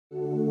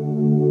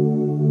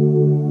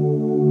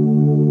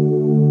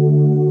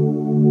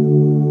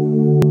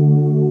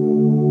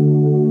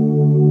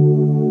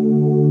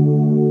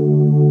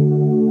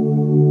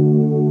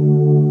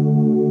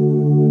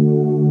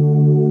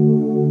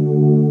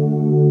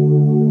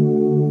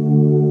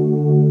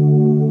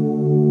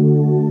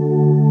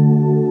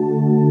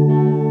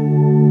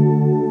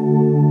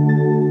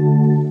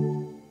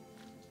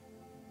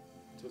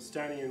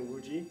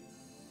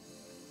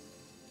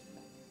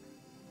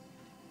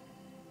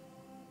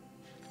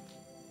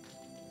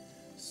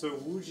So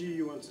Wuji,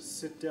 you want to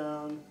sit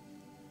down,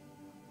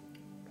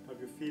 have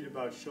your feet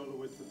about shoulder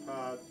width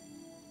apart,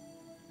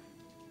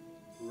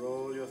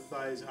 roll your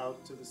thighs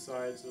out to the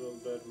sides a little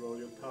bit, roll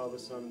your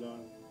pelvis under,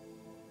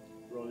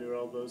 roll your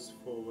elbows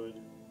forward.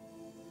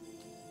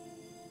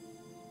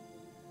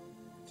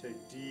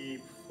 Take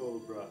deep, full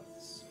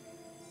breaths.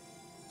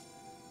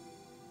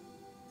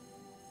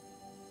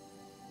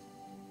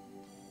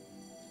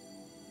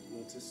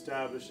 Let's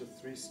establish a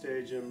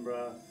 3-stage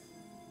in-breath.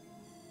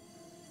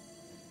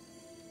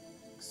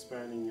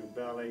 Expanding your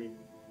belly,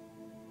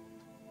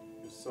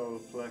 your solar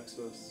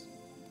plexus,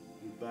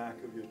 and back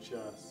of your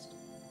chest.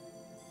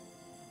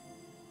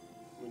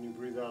 When you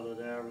breathe out, let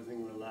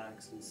everything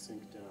relax and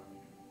sink down.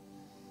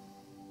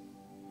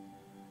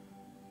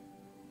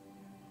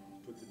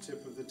 Put the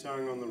tip of the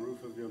tongue on the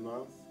roof of your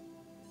mouth.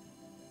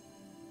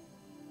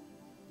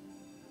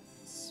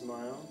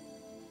 Smile,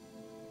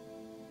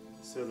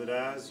 so that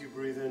as you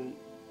breathe in,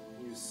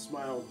 you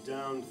smile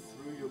down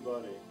through your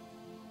body.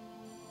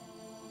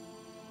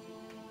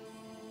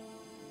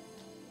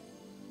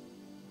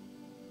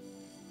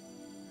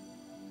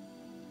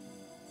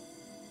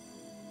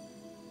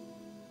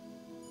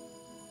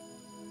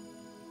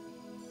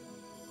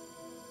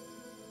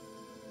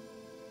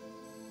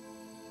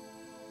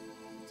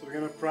 So we're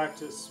going to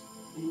practice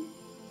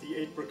the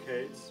 8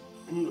 Brocades,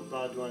 the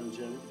Baduan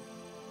Jin.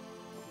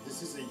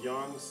 This is a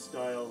Yang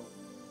style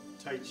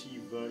Tai Chi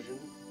version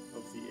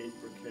of the 8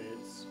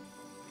 Brocades.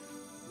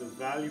 The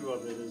value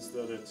of it is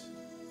that it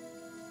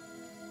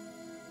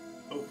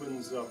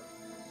opens up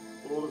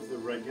all of the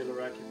regular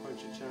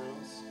acupuncture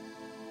channels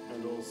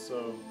and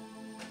also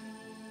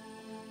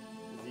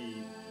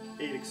the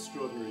 8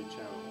 extraordinary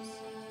channels,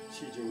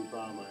 Qigong,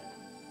 Ba-Mai.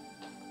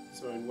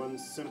 So in one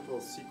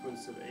simple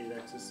sequence of 8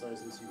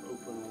 exercises, you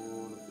open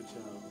all of the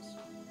channels.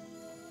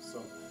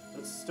 So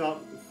let's start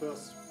with the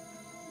first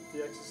of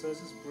the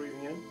exercises,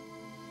 breathing in,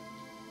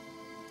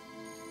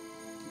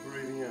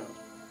 breathing out,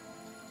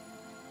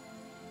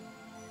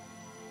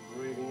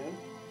 breathing in,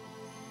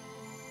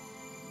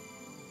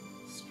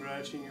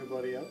 stretching your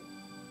body up,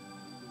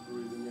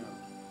 breathing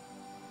out.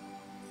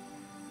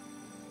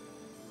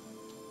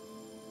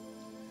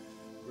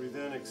 Breathe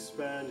in,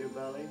 expand your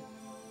belly.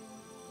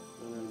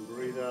 And then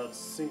breathe out,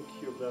 sink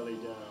your belly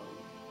down.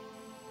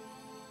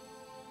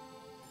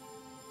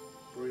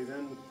 Breathe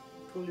in,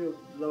 pull your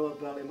lower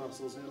belly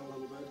muscles in a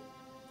little bit.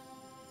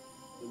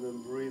 And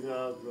then breathe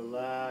out,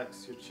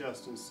 relax your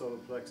chest and solar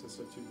plexus,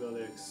 let your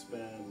belly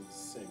expand,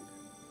 sink.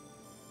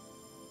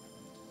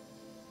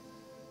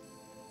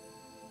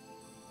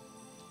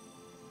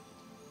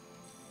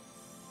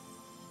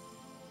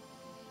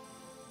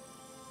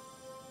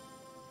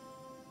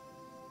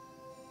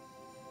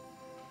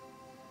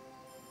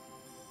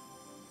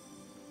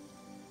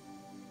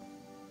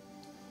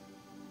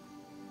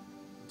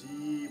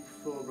 Deep,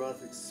 full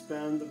breath,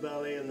 expand the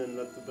belly and then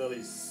let the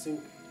belly sink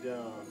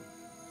down.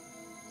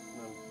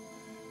 Now,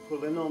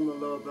 pull in on the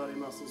lower belly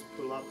muscles,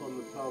 pull up on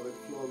the pelvic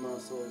floor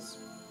muscles.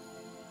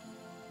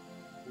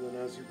 And then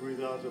as you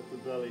breathe out, let the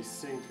belly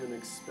sink and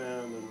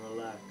expand and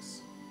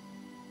relax.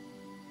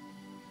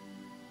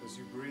 As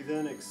you breathe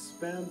in,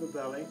 expand the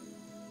belly.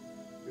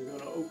 You're going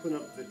to open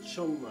up the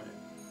Chong Mai.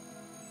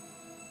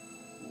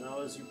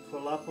 Now as you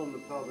pull up on the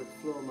pelvic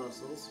floor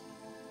muscles,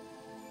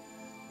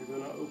 you're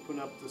going to open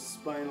up the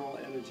spinal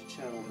energy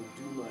channel,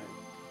 the Du Mai.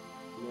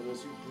 And then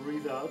as you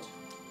breathe out,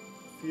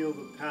 feel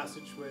the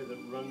passageway that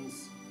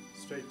runs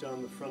straight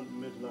down the front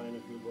midline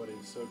of your body.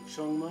 So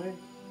Chong Mai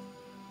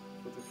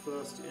for the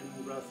first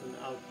in-breath and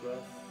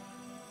out-breath.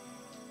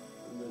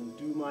 And then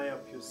Du Mai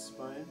up your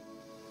spine.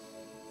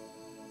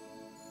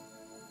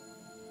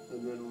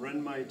 And then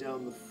Ren Mai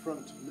down the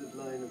front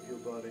midline of your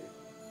body.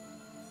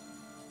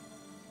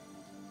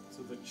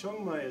 So the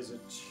Chong Mai is a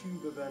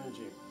tube of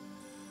energy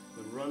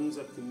that runs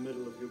up the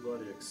middle of your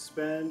body.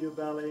 Expand your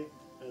belly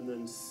and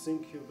then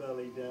sink your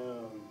belly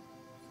down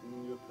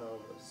through your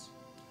pelvis.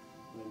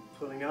 And then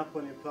pulling up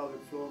on your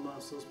pelvic floor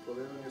muscles, pull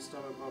in on your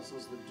stomach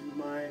muscles, the Du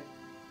Mai,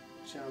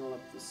 channel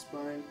up the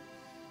spine,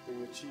 bring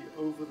your chi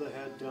over the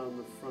head down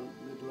the front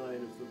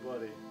midline of the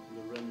body,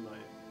 the Ren Mai.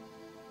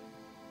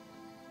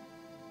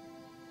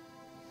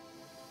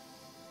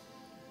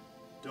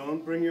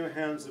 Don't bring your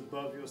hands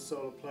above your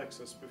solar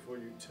plexus before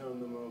you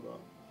turn them over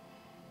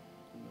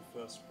in the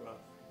first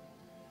breath.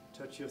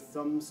 Touch your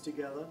thumbs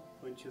together,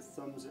 point your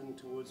thumbs in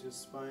towards your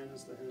spine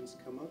as the hands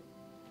come up.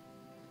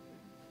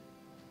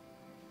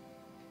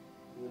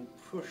 And then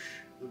push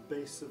the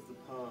base of the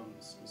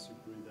palms as you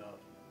breathe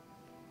out.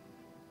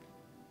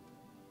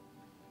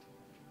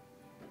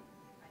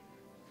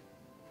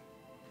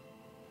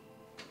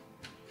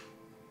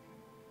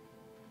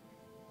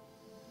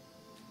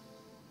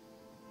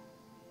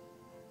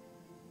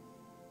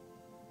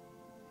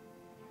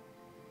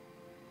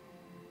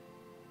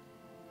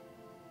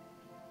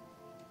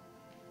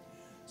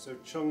 So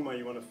Chong Mai,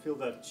 you want to feel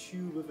that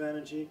tube of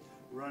energy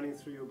running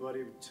through your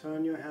body.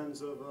 Turn your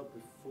hands over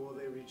before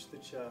they reach the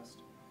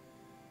chest.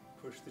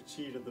 Push the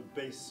chi to the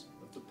base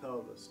of the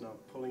pelvis. Now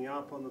pulling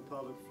up on the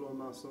pelvic floor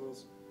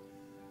muscles.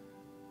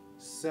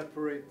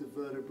 separate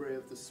the vertebrae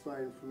of the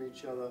spine from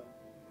each other,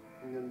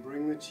 and then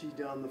bring the chi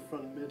down the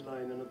front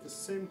midline, and at the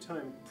same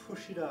time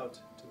push it out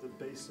to the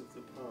base of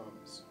the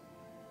palms.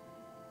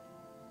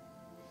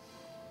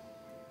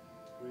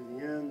 Breathing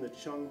in the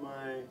Chong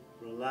Mai,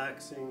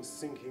 relaxing,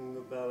 sinking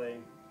the belly,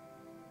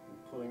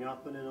 and pulling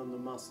up and in on the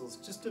muscles,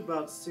 just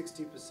about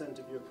 60%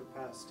 of your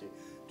capacity.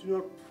 Do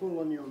not pull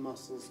on your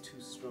muscles too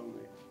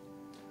strongly.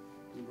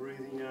 And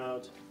breathing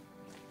out,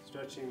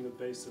 stretching the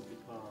base of the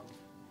palm.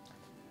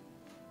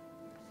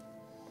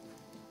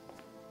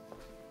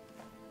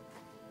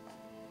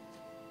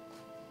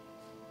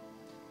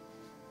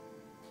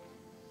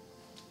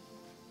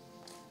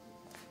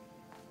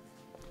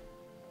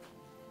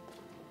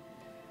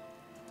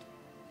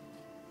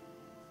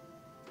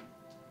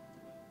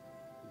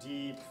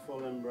 Deep,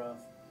 full in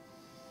breath.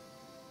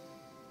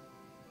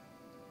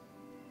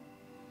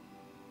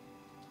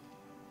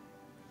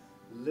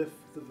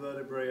 Lift the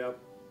vertebrae up.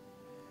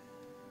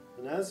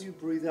 And as you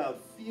breathe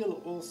out,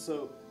 feel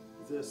also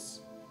this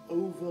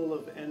oval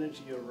of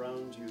energy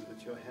around you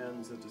that your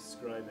hands are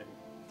describing.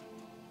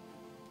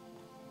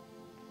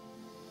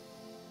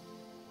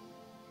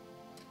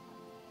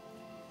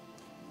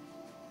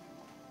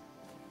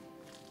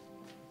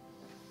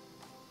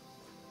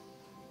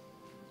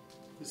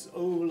 This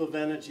oval of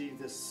energy,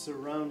 this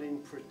surrounding,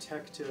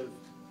 protective,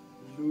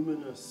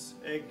 luminous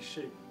egg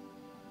shape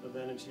of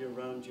energy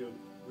around you,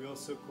 we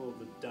also call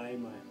the Dai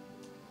Mai.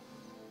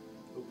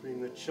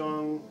 Opening the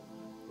Chong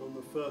on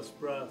the first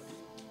breath,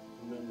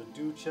 and then the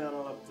Du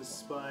channel up the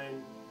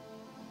spine,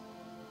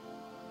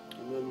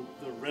 and then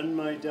the Ren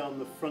Mai down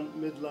the front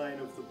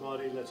midline of the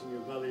body, letting your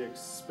belly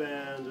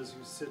expand as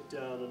you sit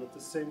down, and at the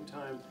same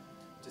time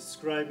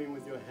describing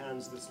with your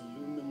hands this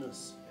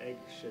luminous egg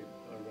shape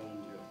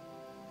around you.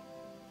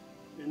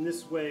 In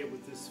this way,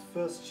 with this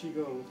first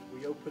Qigong,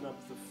 we open up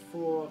the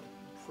 4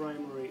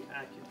 primary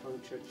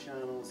acupuncture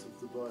channels of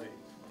the body,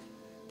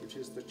 which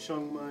is the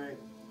Chong Mai,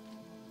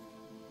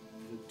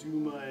 the Du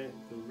Mai,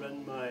 the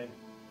Ren Mai,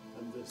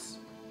 and this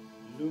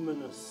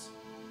luminous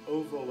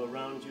oval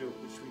around you,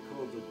 which we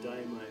call the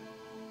Dai Mai.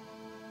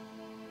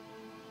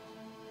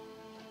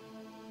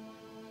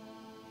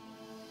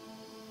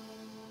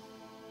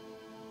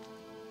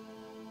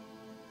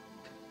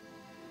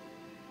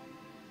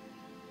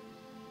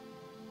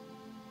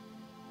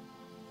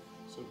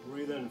 So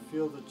breathe in,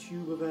 feel the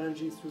tube of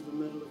energy through the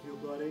middle of your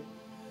body.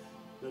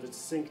 Let it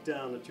sink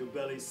down, let your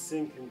belly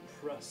sink and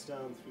press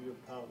down through your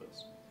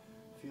pelvis.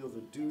 Feel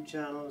the Du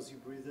channel as you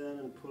breathe in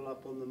and pull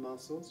up on the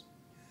muscles.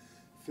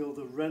 Feel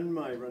the Ren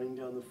Mai running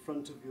down the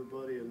front of your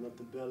body and let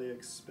the belly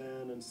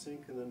expand and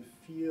sink, and then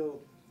feel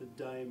the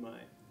Dai Mai,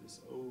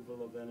 this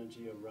oval of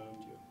energy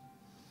around you.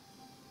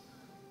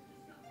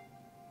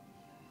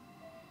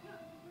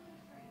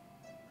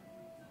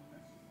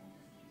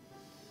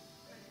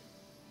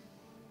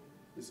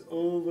 This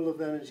oval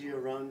of energy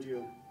around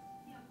you.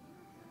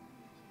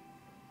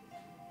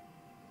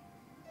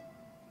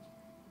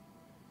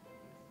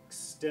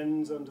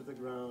 Extends under the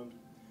ground,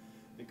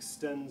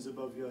 extends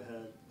above your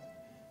head,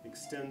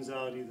 extends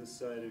out either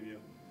side of you.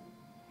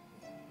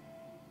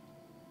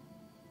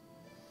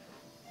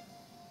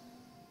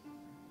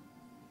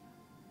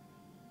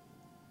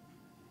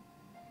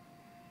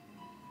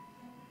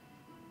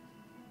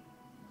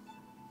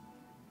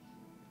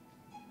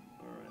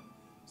 All right,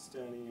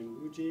 standing in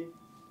Wuji.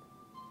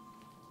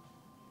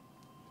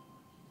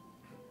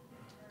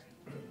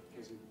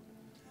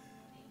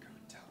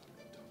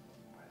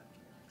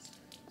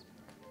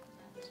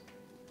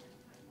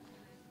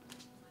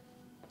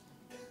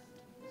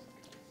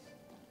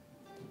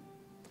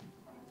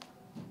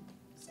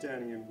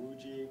 Standing in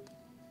Wuji.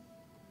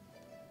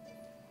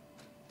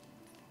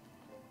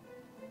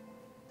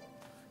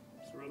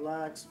 So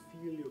relax,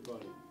 feel your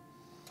body.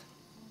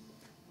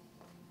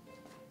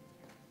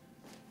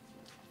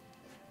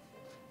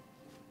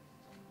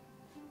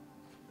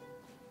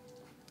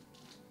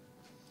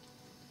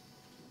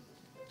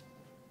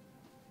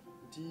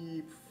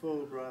 Deep,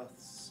 full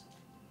breaths.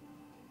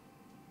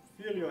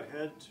 Feel your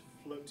head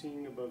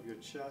floating above your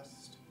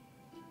chest.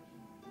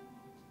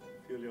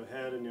 Feel your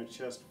head and your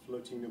chest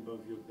floating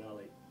above your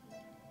belly.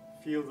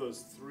 Feel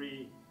those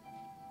 3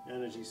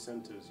 energy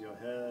centers, your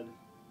head,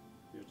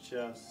 your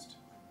chest,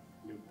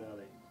 your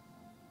belly.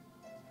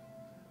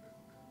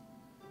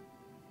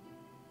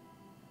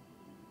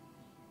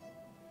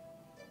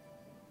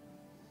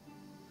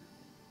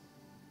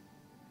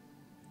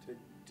 Take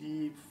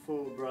deep,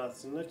 full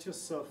breaths and let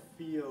yourself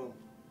feel.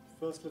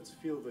 First, let's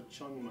feel the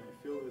Chong Mai.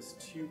 Feel this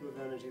tube of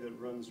energy that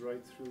runs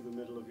right through the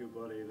middle of your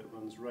body, that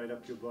runs right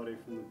up your body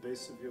from the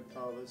base of your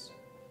pelvis,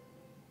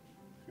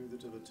 through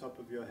to the top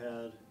of your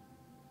head.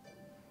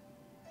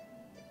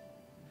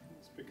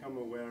 Let's become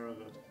aware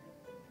of it.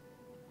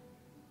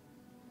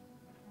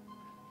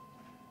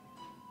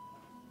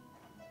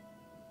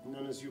 And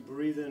then as you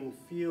breathe in,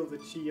 feel the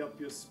chi up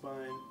your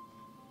spine,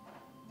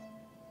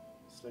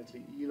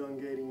 slightly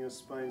elongating your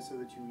spine so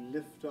that you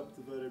lift up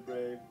the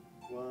vertebrae,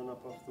 one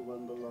up off the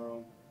one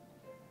below.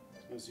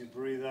 As you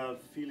breathe out,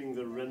 feeling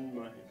the Ren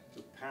Mai,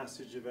 the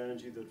passage of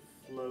energy that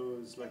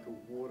flows like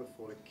a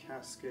waterfall. It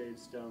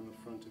cascades down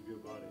the front of your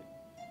body.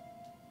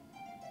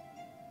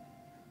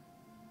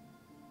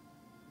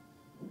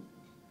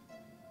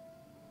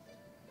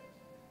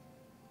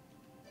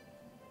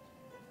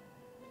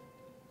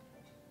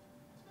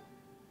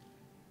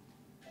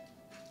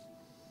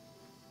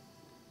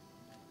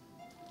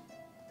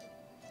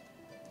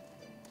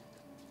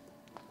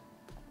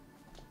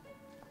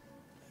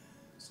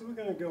 So we're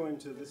going to go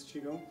into this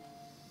Qigong.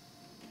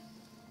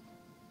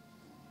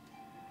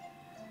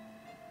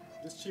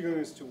 This Qigong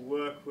is to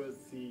work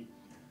with the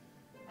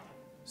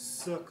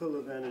circle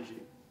of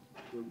energy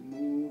that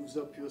moves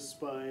up your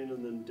spine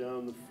and then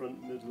down the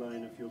front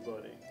midline of your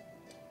body.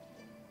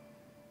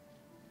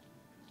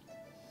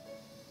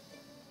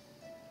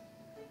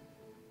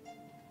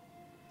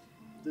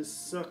 This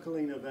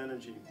circling of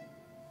energy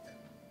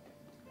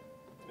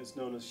is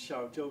known as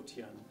Xiao Zhou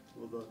Tian,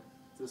 or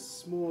the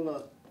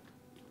smaller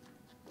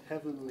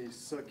heavenly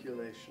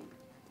circulation.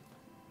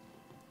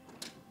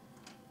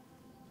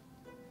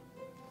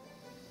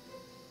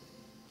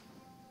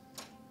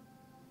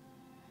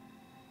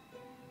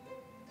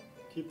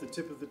 Keep the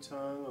tip of the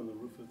tongue on the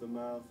roof of the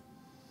mouth.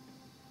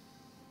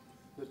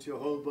 Let your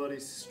whole body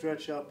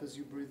stretch up as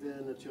you breathe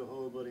in. Let your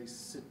whole body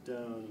sit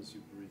down as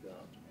you breathe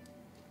out.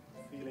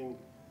 Feeling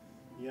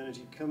the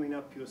energy coming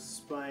up your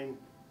spine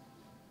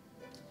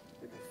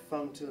like a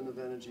fountain of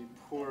energy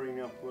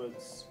pouring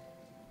upwards.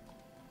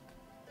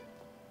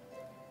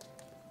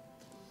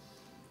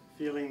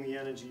 Feeling the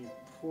energy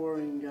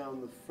pouring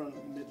down the front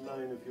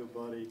midline of your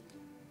body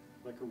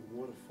like a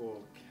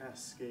waterfall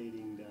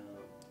cascading down.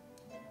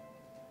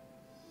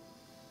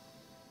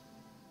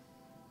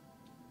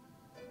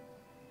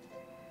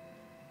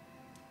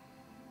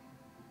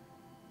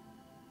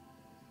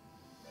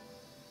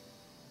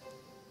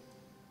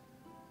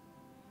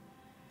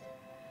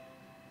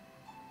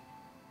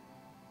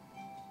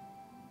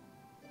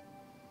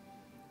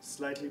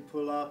 Slightly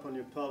pull up on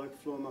your pelvic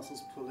floor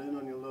muscles, pull in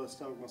on your lower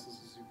stomach muscles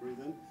as you breathe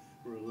in.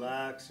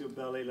 Relax your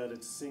belly, let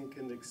it sink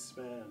and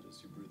expand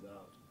as you breathe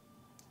out.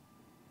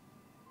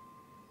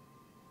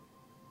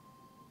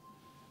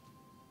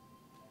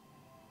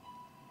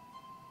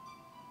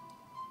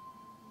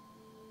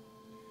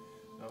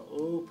 Now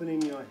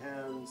opening your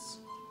hands,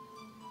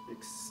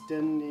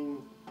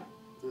 extending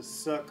the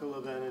circle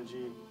of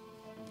energy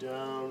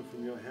down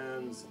from your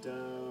hands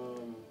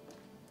down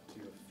to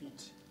your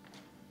feet,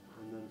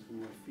 and then from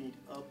your feet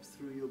up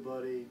through your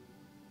body.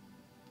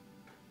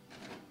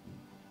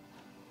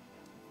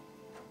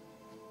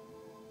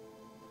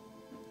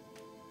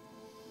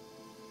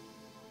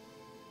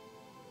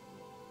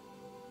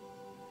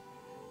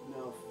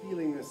 Now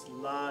feeling this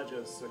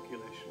larger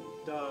circulation,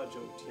 Da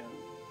Zhou Tian,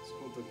 it's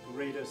called the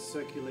greater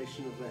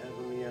circulation of the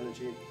heavenly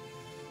energy.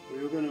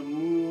 We're going to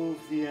move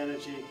the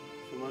energy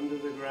from under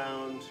the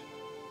ground,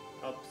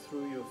 up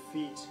through your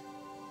feet,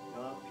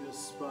 up your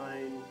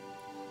spine,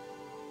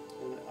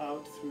 and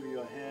out through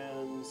your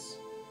hands,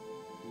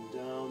 and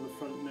down the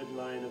front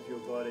midline of your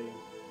body.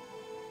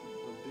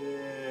 A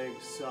big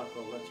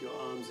circle. Let your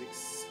arms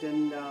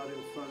extend out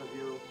in front of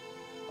you,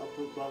 up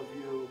above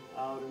you,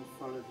 out in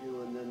front of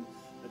you, and then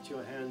let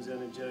your hands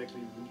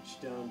energetically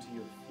reach down to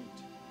your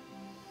feet.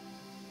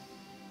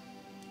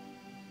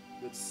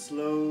 Let's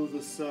slow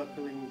the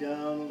circling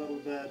down a little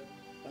bit.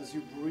 As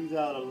you breathe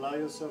out, allow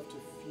yourself to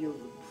feel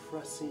the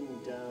pressing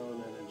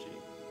down energy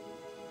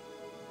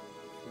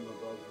from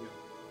above you.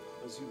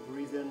 As you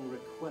breathe in,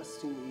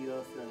 requesting the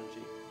earth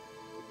energy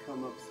to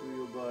come up through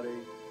your body,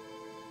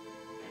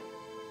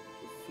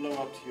 to flow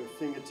up to your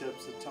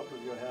fingertips, the top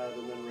of your head,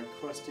 and then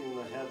requesting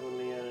the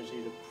heavenly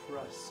energy to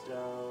press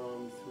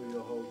down through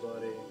your whole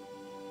body.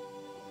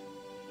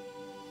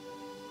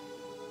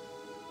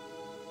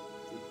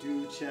 The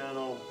Du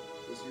channel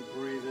as you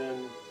breathe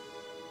in,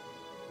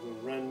 the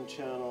Ren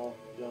channel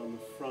down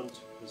the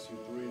front as you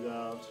breathe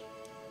out.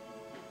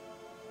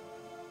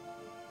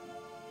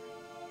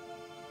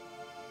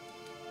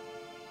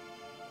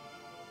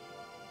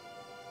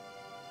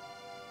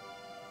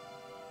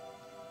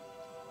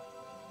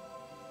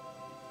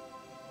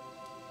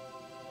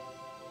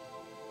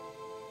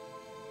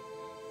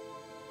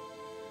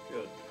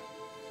 Good.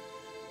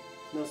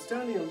 Now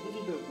standing a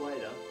little bit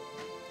wider,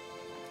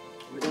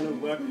 we're going to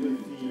work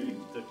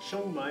with the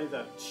Chong Mai,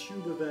 that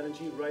tube of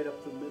energy right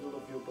up the middle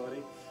of your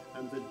body,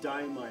 and the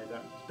Dai Mai,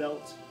 that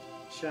belt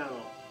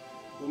channel.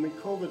 When we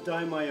call the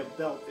Dai Mai a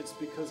belt, it's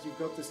because you've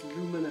got this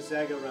luminous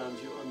egg around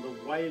you, and the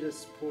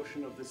widest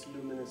portion of this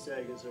luminous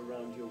egg is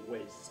around your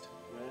waist,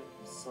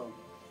 right? So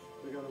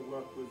we're going to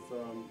work with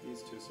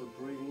these two. So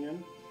breathing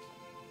in,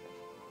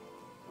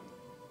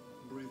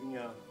 breathing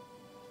out.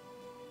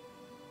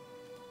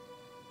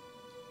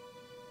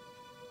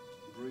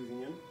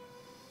 Breathing in,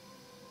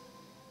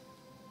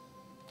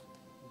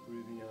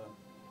 breathing out.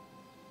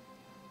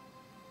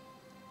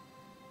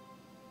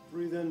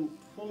 Breathe in,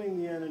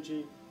 pulling the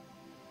energy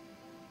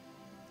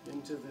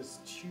into this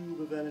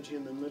tube of energy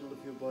in the middle of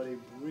your body.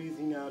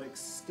 Breathing out,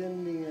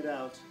 extending it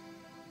out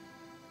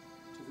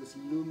to this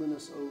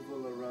luminous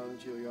oval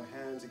around you. Your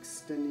hands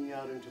extending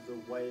out into the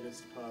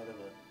widest part of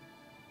it.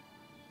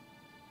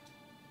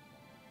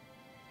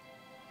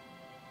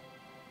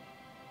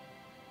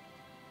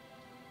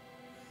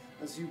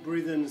 As you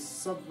breathe in,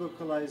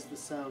 sub-vocalize the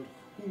sound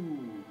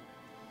hoo.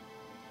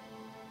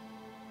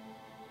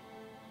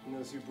 And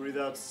as you breathe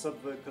out,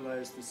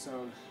 sub-vocalize the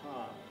sound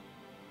ha.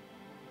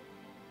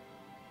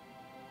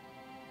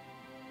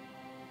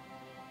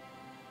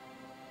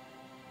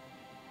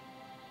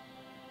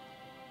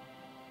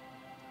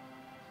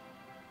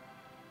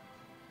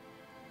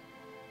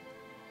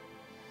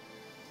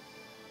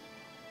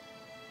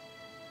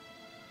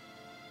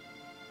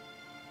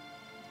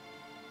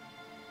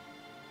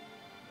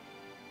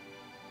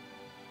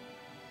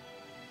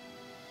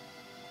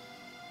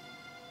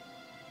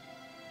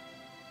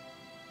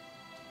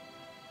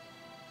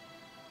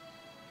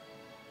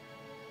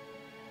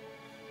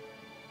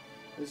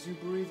 As you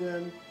breathe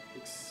in,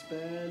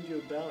 expand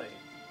your belly.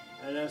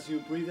 And as you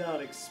breathe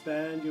out,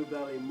 expand your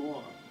belly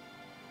more.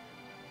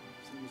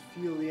 So you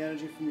feel the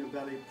energy from your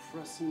belly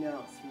pressing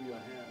out through your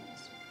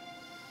hands.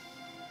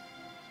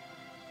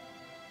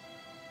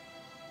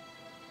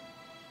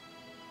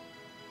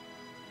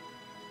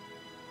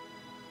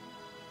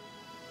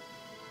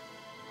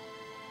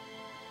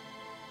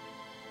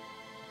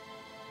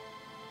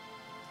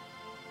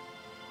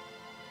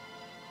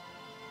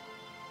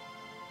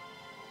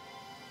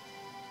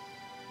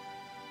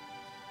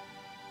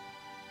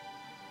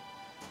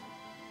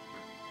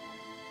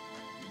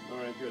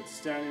 Alright, good.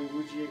 Standing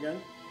Wuji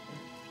again.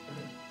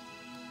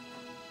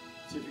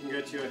 See if you can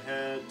get your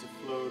head to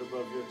float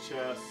above your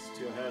chest,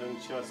 your head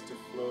and chest to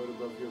float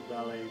above your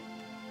belly.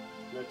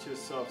 Let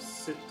yourself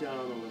sit down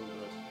a little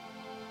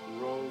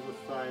bit. Roll the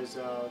thighs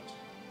out.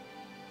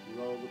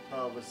 Roll the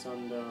pelvis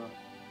under.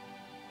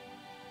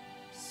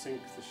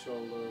 Sink the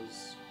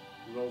shoulders.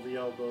 Roll the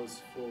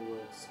elbows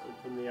forwards.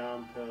 Open the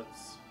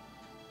armpits.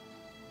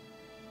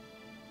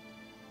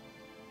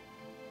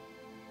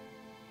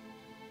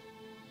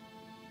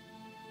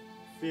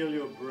 Feel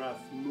your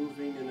breath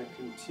moving in a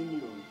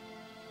continuum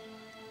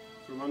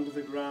from under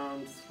the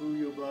ground, through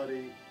your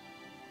body,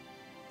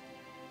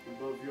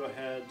 above your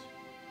head,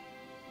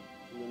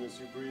 and then as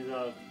you breathe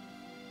out,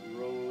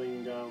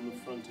 rolling down the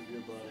front of your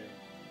body.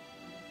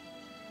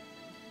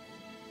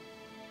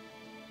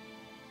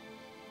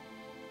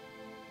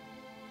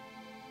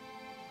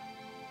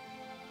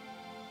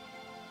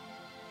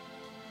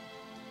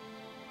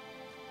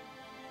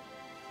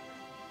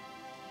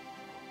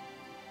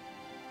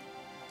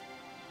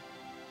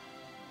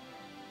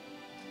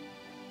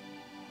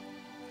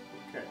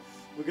 Okay,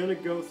 we're going to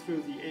go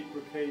through the 8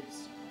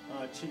 Brocades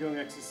Qigong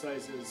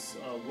exercises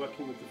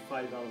working with the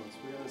 5 elements.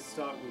 We're going to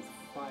start with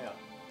fire.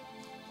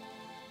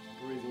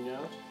 Breathing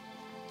out.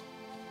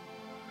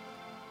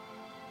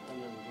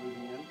 And then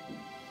breathing in.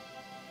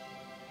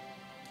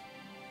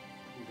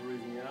 And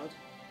breathing out.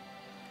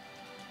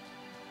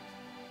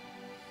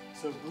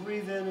 So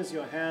breathe in as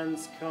your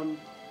hands come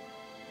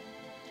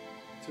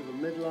to the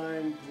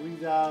midline.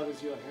 Breathe out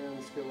as your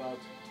hands go out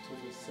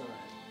to the side.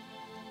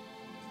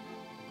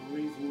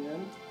 Breathing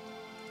in,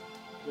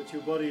 let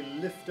your body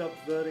lift up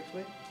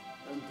vertically,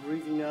 and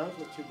breathing out,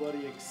 let your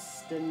body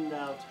extend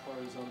out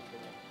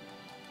horizontally.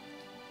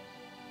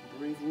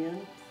 Breathing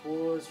in,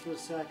 pause for a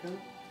second,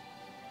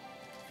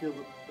 feel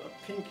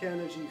a pink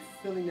energy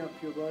filling up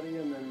your body,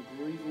 and then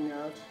breathing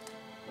out,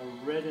 a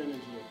red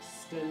energy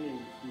extending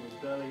from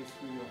your belly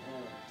through your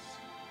hands.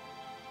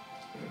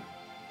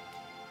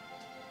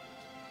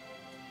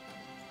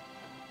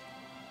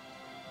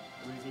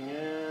 Breathing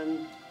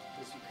in,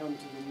 as you come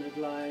to the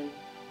midline,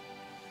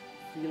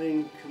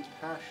 feeling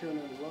compassion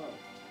and love.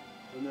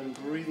 And then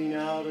breathing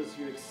out as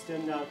you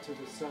extend out to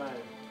the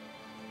side.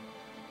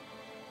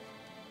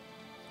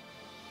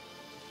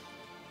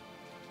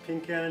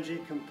 Pink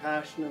energy,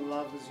 compassion and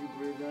love as you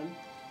breathe in.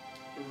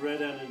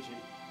 Red energy,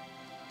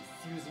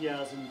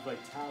 enthusiasm,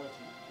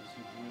 vitality as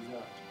you breathe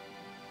out.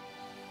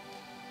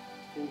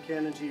 Pink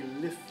energy,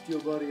 lift your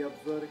body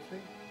up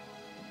vertically.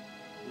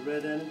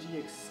 Red energy,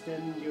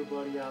 extend your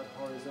body out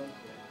horizontally.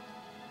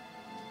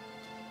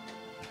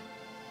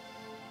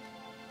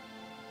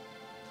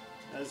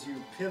 As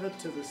you pivot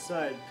to the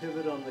side,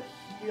 pivot on the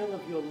heel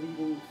of your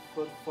leading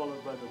foot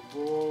followed by the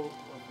ball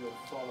of your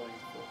following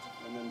foot.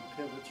 And then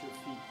pivot your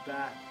feet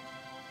back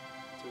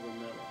to the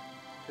middle.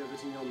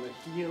 Pivoting on the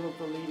heel of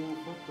the leading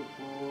foot, the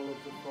ball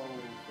of the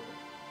following foot.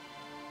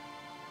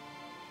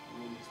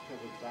 And then just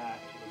pivot back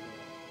to the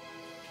middle.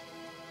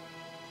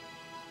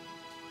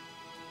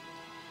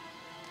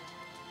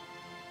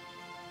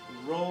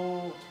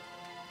 Roll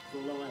the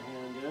lower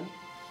hand in.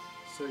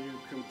 So you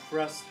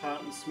compress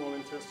heart and small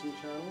intestine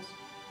channels.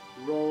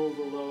 Roll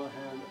the lower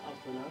hand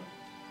up and out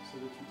so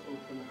that you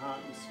open heart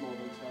and small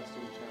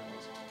intestine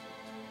channels.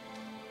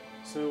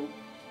 So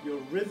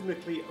you're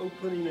rhythmically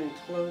opening and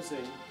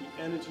closing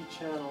the energy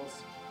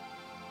channels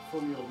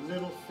from your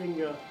little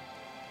finger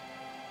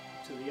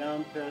to the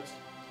armpit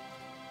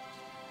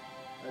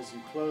as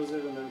you close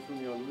it, and then from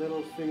your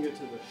little finger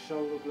to the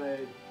shoulder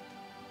blade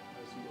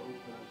as you open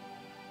it.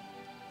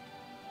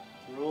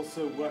 You're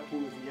also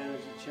working with the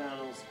energy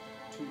channels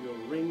to your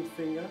ring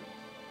finger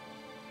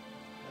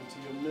and to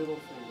your middle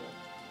finger.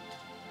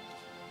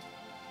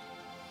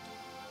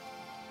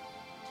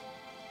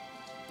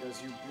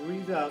 As you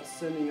breathe out,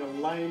 sending a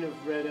line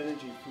of red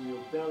energy from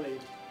your belly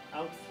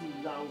out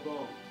through Lao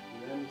Gong,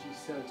 the energy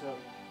center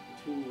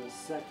between your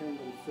second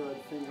and third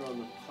finger on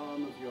the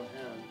palm of your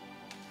hand.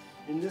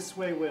 In this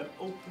way, we're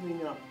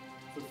opening up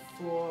the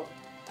 4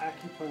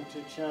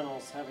 acupuncture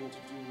channels having to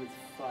do with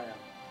fire.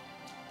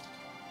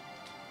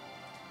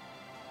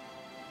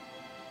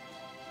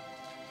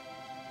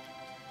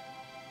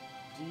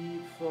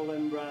 Deep, full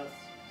in-breath.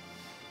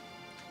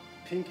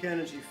 Pink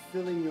energy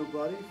filling your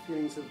body,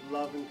 feelings of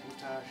love and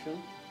compassion.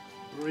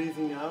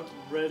 Breathing out,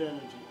 red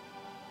energy,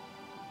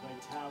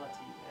 vitality,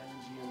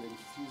 energy, and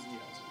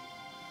enthusiasm.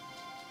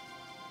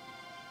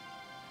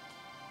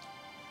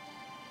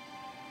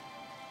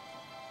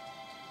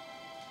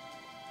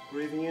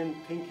 Breathing in,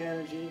 pink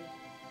energy.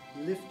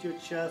 Lift your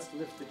chest,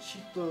 lift the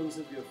cheekbones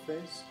of your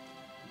face.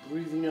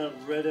 Breathing out,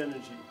 red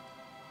energy.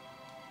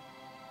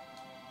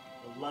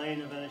 A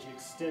line of energy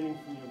extending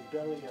from your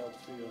belly out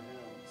through your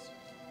hands.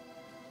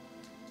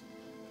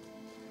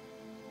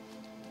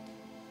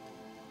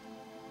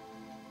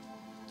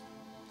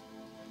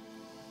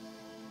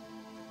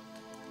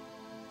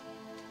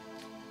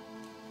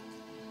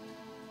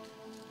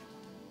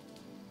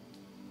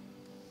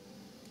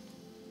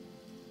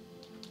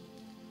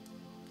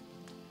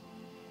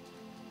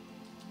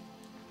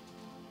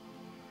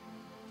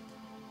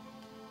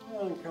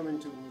 And come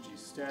into Wuji,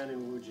 stand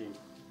in Wuji.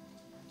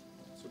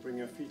 So bring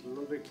your feet a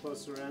little bit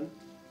closer in,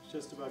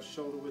 just about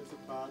shoulder width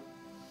apart.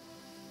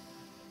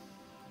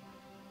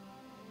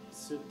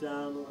 Sit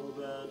down a little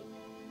bit,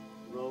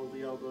 roll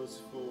the elbows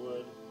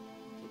forward,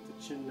 put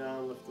the chin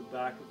down, lift the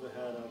back of the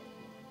head up.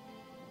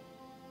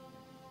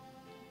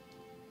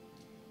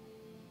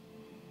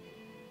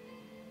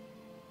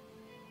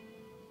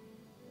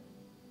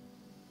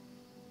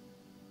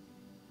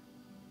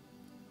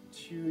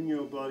 Tune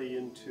your body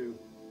into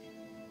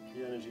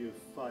the energy of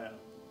fire.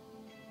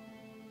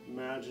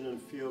 Imagine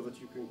and feel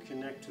that you can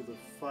connect to the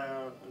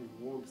fire and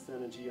warmth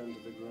energy under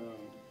the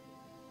ground.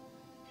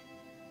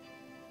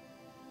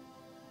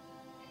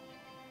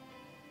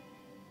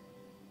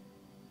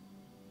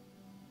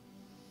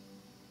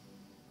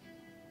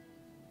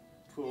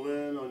 Pull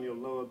in on your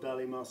lower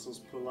belly muscles,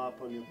 pull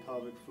up on your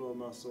pelvic floor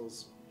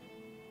muscles,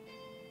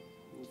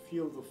 and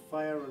feel the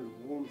fire and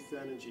warmth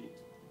energy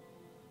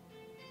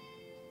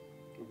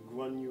of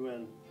Guan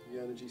Yuan, the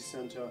energy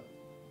center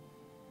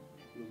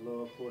in the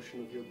lower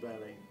portion of your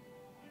belly.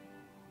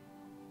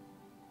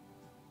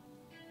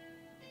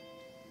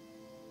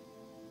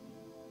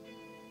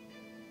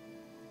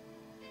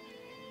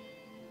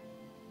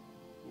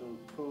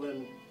 And pull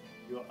in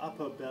your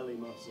upper belly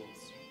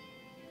muscles.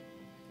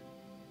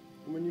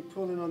 And when you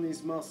pull in on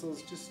these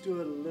muscles, just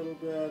do it a little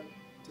bit,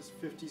 just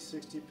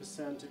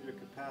 50-60% of your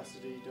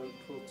capacity, don't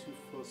pull too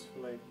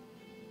forcefully.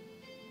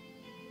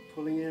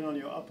 Pulling in on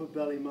your upper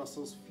belly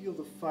muscles, feel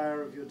the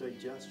fire of your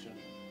digestion.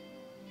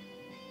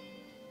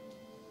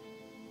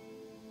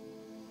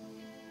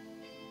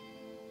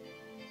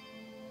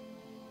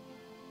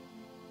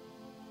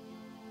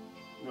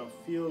 Now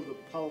feel the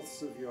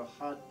pulse of your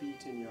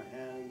heartbeat in your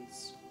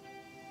hands.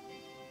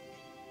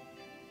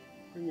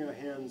 Bring your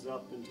hands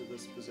up into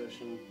this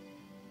position.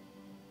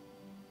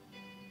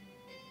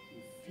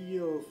 And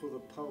feel for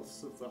the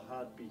pulse of the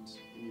heartbeat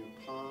in your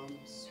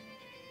palms,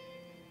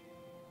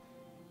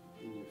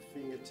 in your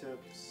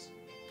fingertips.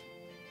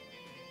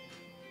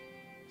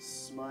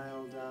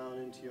 Smile down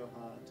into your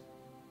heart.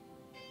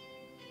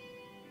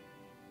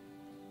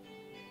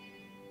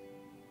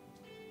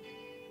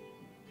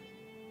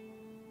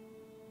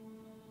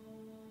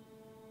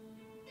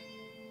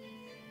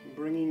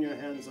 Bringing your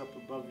hands up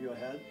above your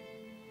head.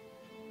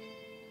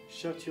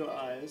 Shut your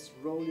eyes,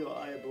 roll your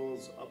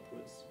eyeballs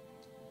upwards.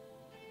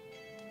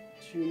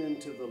 Tune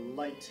into the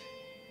light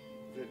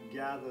that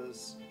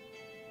gathers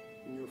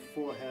in your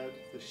forehead,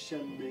 the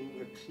Shenming,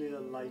 the clear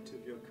light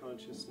of your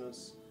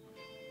consciousness.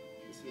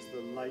 This is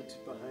the light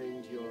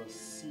behind your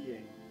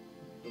seeing,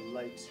 the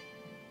light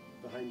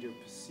behind your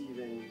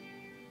perceiving,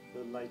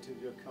 the light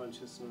of your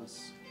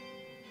consciousness.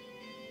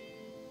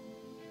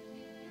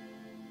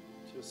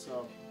 To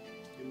yourself,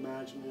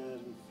 imagine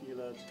it and feel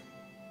it,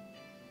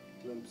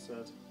 glimpse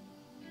it.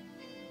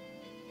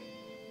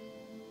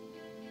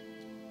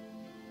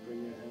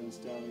 Bring your hands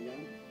down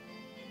again.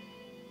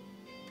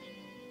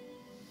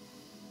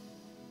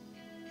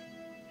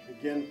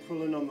 Again,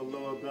 pull in on the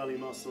lower belly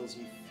muscles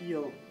and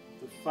feel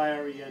the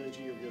fiery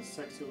energy of your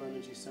sexual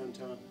energy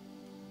center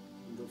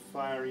and the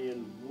fiery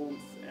and warmth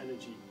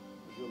energy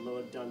of your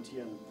lower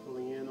dantian.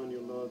 Pulling in on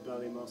your lower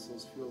belly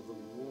muscles, feel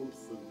the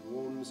warmth that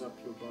warms up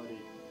your body,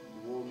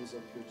 warms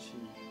up your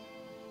chi.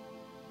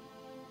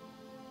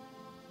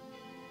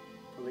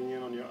 Pulling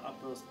in on your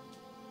upper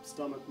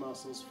stomach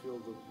muscles, feel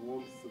the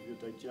warmth of your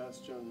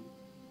digestion.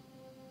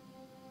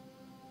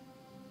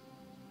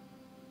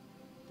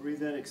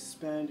 Breathe in,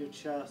 expand your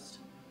chest,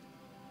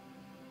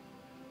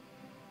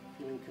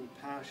 feeling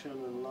compassion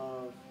and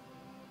love,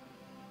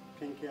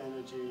 pink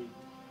energy,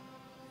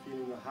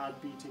 feeling the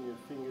heartbeat in your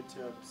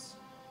fingertips,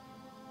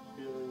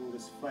 feeling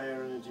this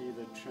fire energy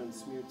that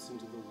transmutes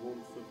into the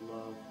warmth of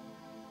love.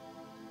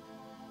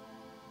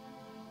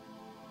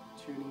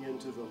 tuning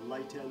into the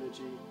light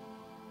energy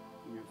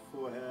in your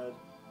forehead,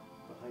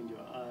 behind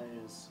your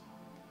eyes,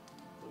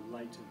 the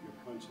light of your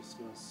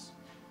consciousness.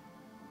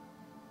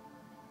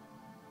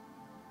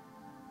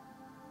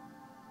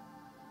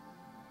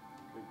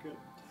 Okay, good.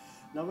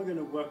 Now we're going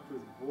to work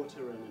with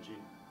water energy.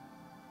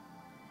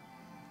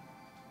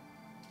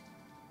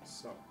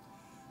 So,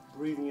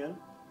 breathing in,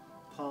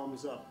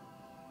 palms up.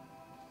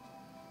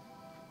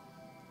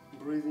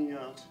 Breathing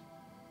out,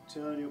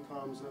 turn your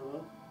palms over,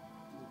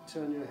 and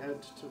turn your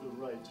head to the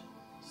right.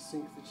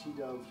 Sink the chi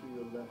down through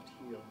your left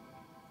heel.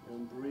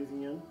 And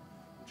breathing in,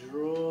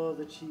 draw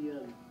the chi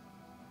in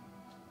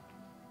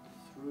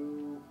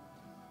through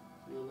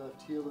your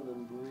left heel, and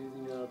then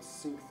breathing out,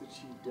 sink the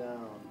chi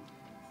down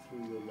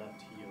through your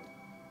left heel.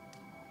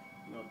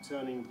 Now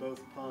turning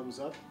both palms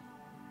up.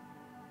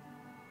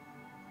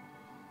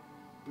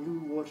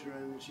 Blue water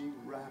energy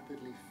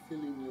rapidly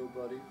filling your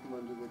body from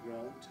under the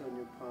ground. Turn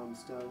your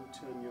palms down,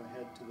 turn your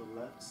head to the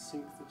left,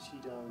 sink the chi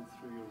down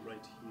through your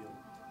right heel.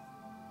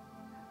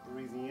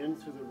 Breathing in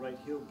through the right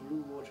heel,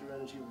 blue water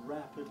energy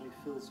rapidly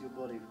fills your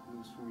body,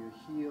 moves from your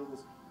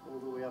heels all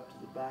the way up to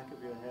the back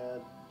of your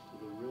head,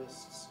 to the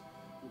wrists.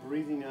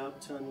 Breathing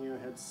out, turning your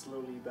head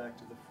slowly back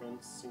to the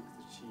front, sink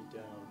the chi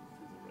down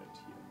through the right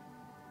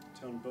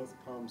heel. Turn both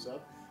palms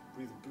up,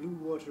 breathe blue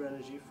water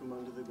energy from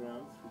under the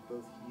ground through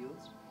both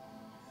heels.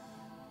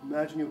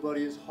 Imagine your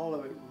body is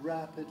hollow, it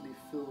rapidly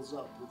fills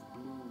up with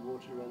blue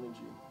water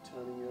energy.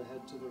 Turning your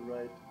head to the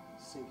right,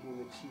 sinking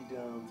the chi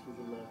down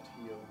through the left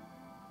heel.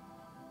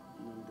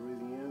 And then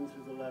breathing in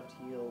through the left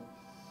heel.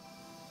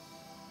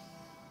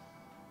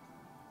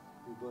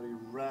 Your body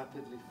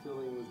rapidly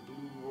filling with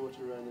blue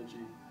water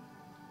energy.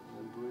 And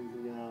then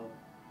breathing out.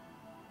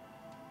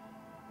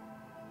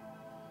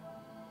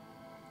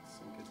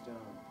 Sink it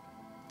down.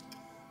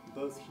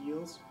 Both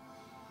heels.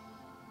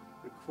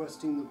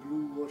 Requesting the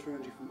blue water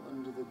energy from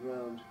under the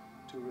ground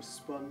to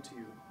respond to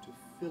you, to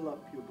fill up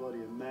your body,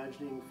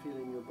 imagining,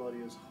 feeling your body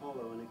as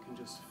hollow, and it can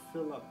just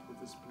fill up with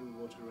this blue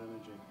water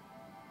energy.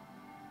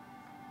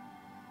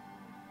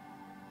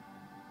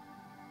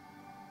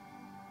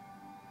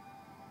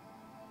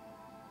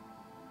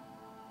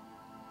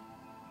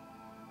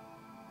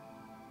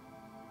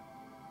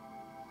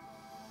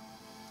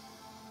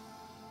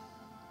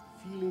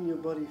 Feeling your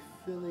body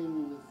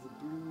filling with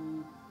the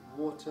blue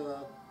water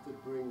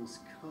that brings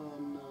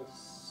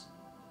calmness,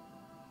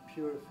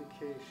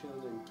 purification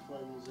and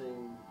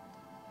cleansing,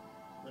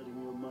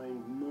 letting your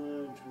mind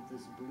merge with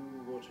this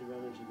blue water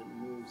energy that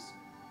moves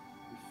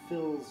and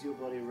fills your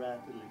body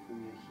rapidly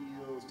from your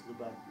heels to the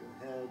back of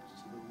your head,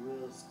 to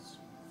the wrists,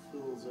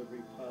 fills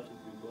every part of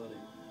your body.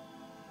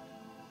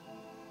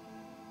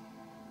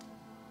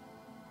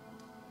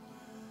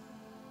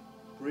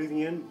 Breathing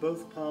in,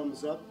 both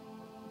palms up,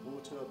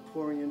 water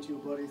pouring into your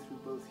body through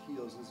both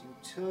heels. As you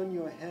turn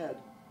your head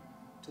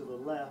to the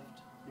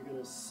left, you're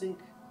going to sink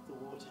the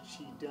water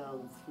chi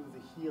down through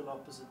the heel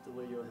opposite the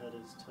way your head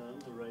is turned,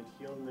 the right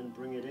heel, and then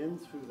bring it in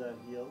through that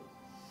heel.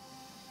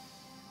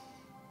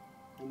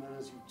 And then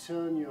as you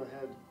turn your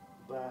head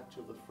back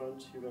to the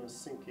front, you're going to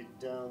sink it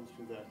down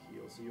through that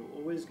heel. So you're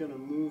always going to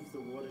move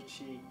the water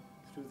chi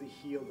through the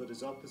heel that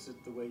is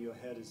opposite the way your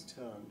head is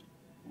turned.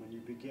 When you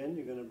begin,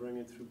 you're going to bring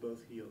it through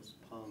both heels,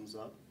 palms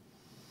up.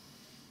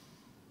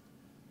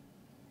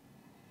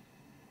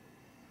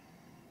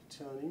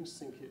 Turning,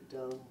 sink it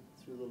down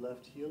through the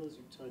left heel as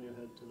you turn your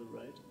head to the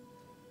right.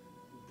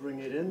 Bring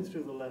it in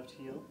through the left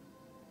heel.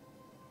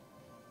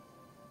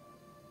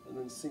 And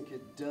then sink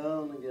it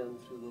down again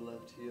through the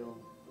left heel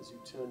as you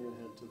turn your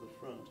head to the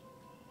front.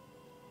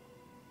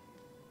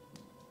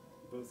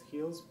 Both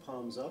heels,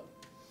 palms up.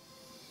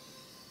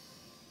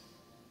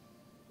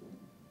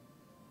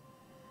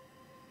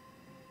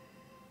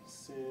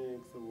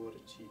 Sink the water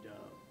chi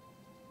down.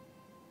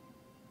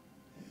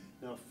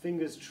 Now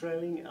fingers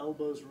trailing,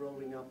 elbows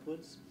rolling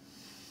upwards.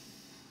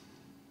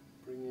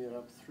 Bringing it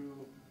up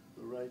through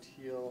the right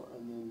heel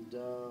and then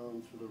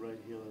down through the right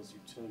heel as you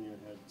turn your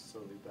head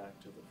slowly back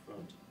to the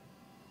front.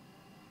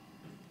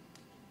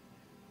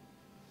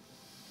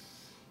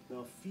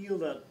 Now feel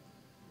that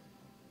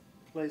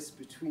place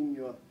between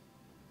your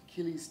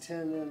Achilles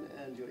tendon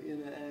and your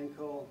inner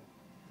ankle.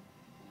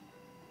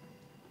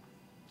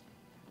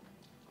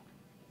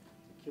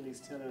 Achilles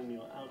tendon and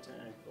your outer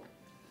ankle.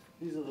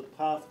 These are the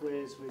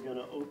pathways we're going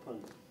to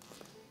open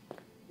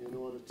in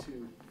order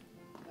to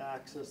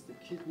access the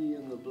kidney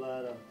and the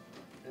bladder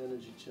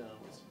energy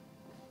channels.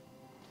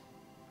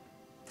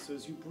 So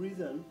as you breathe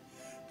in,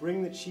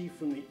 bring the chi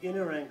from the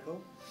inner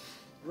ankle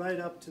right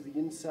up to the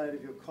inside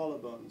of your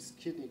collarbones,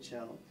 kidney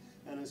channel.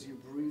 And as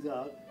you breathe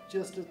out,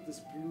 just let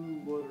this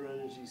blue water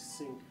energy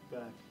sink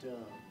back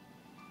down.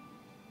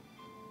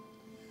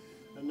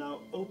 And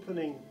now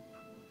opening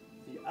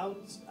the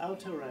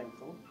outer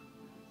ankle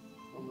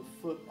on the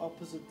foot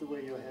opposite the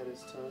way your head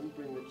is turned,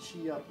 bring the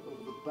chi up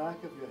over the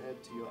back of your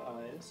head to your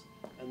eyes,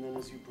 and then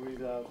as you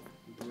breathe out,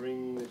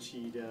 bring the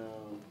chi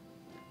down.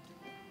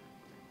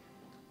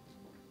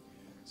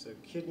 So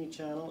kidney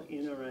channel,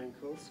 inner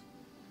ankles,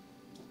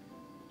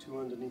 to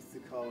underneath the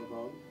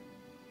collarbone,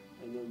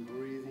 And then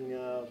breathing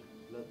out,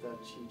 let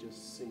that chi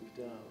just sink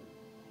down.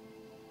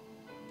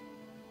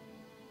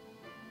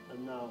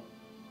 And now,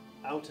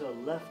 outer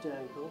left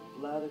ankle,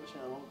 bladder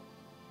channel,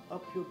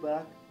 up your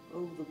back,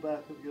 over the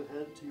back of your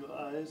head to your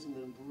eyes, and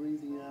then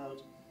breathing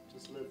out,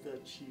 just let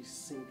that chi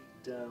sink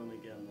down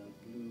again,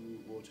 that blue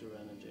water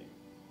energy.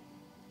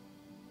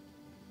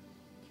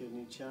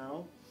 Kidney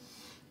channel,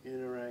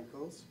 inner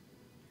ankles,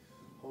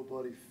 whole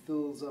body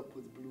fills up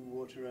with blue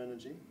water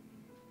energy,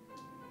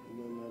 and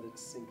then let it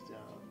sink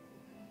down.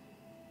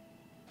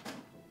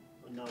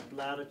 And now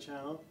bladder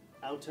channel,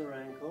 outer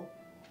ankle,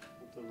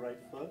 with the right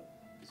foot,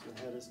 as your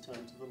head is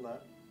turned to the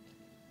left,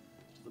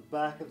 to the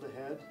back of the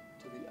head,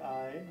 to the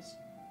eyes,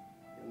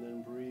 and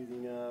then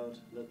breathing out,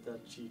 let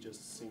that chi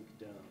just sink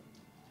down.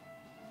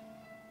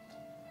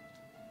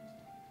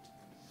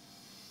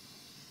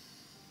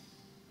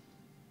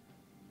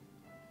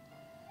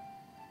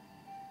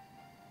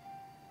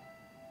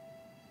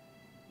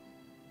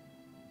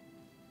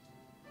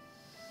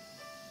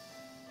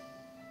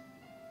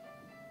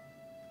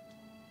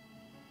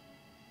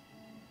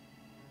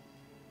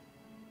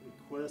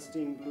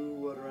 Requesting blue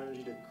water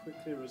energy to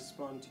quickly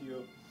respond to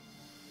you,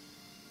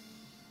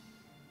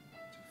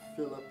 to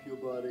fill up your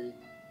body.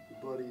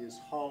 The body is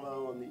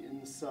hollow on the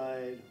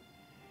inside.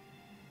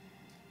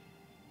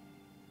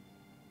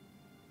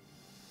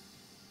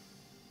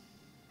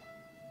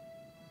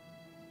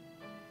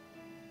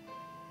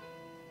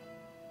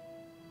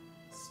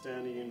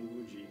 Standing in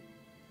Wuji.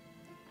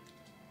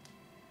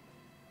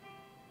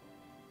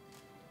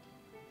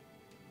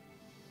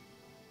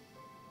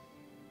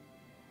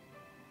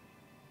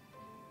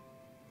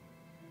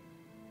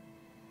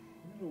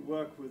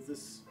 Work with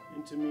this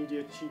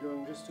intermediate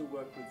Qigong just to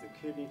work with the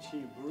kidney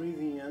Qi,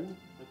 breathing in,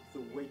 let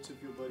the weight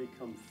of your body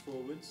come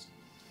forwards,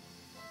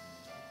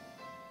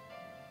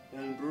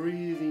 and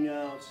breathing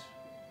out,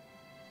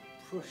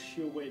 push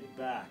your weight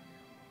back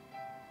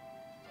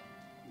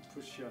and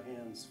push your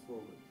hands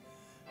forward.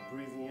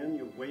 Breathing in,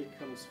 your weight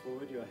comes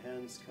forward, your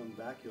hands come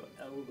back, your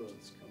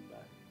elbows come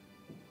back.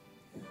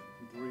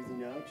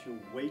 Breathing out, your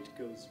weight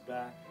goes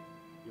back,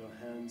 your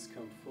hands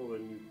come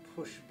forward, and you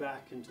push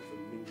back into the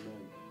Ming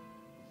Men.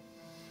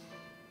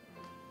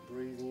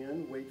 Breathing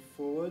in, weight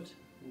forward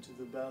into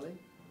the belly.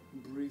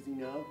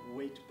 Breathing out,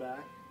 weight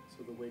back.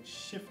 So the weight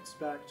shifts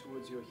back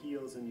towards your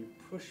heels and you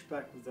push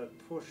back with that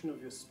portion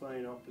of your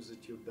spine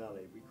opposite your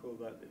belly. We call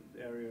that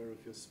area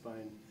of your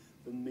spine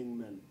the Ming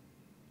Men.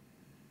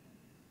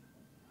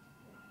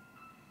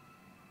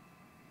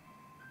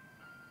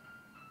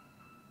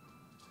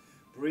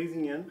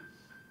 Breathing in,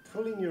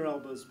 pulling your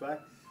elbows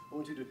back. I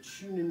want you to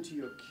tune into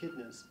your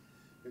kidneys.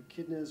 Your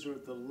kidneys are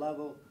at the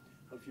level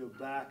of your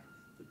back.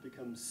 It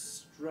becomes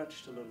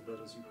stretched a little bit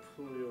as you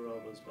pull your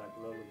elbows back,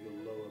 level of your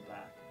lower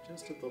back,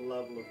 just at the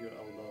level of your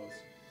elbows.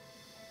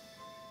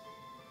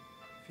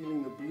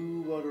 Feeling the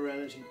blue water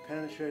energy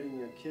penetrating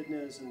your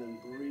kidneys and then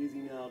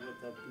breathing out,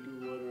 let that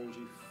blue water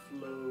energy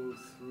flow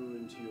through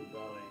into your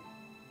belly.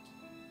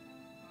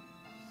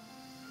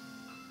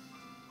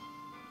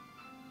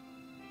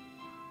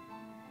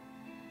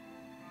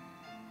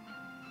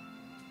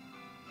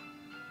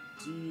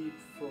 Deep,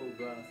 full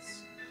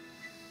breaths.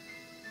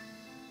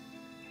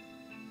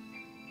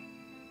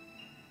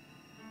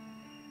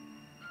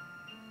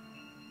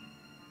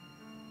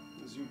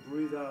 As you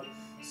breathe out,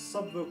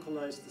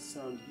 sub-vocalize the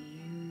sound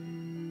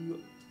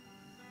you.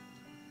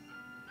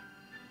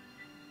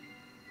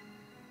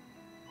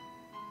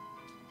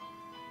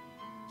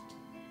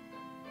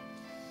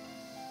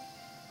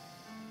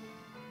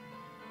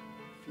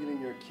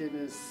 Feeling your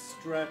kidneys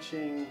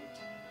stretching,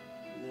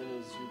 and then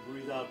as you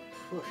breathe out,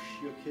 push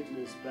your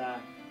kidneys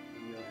back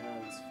and your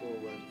hands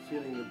forward.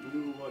 Feeling the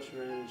blue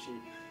water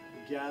energy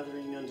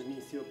gathering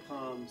underneath your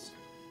palms,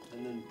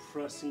 and then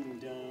pressing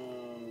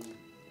down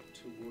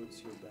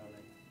towards your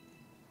belly.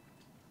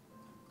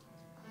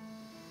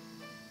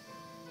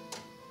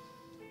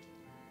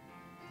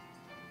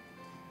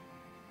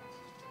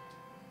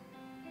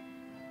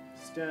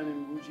 Stand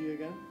in Wuji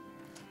again.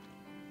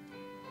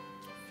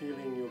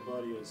 Feeling your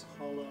body as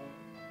hollow,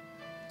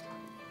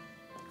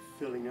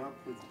 filling up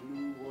with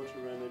blue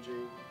water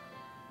energy.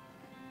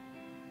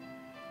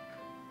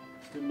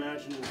 Just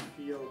imagine and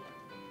feel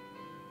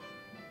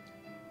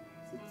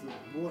that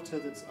the water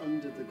that's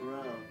under the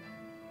ground,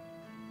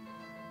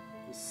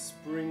 the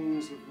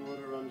springs of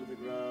water under the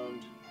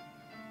ground,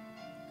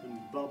 can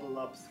bubble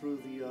up through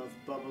the earth,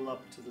 bubble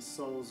up to the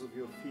soles of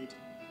your feet,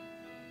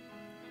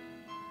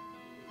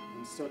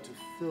 and start to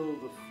fill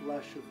the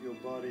flesh of your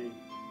body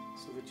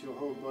so that your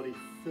whole body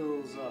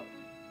fills up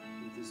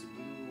with this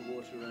blue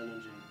water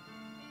energy.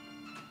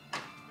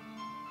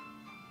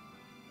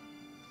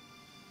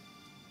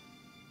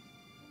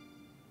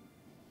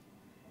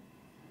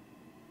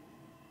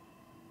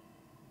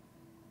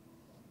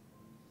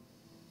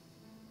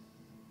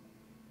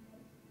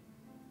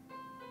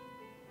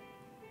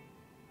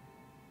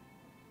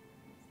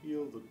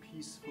 Feel the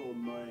peaceful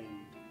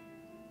mind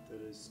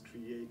that is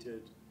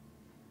created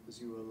as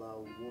you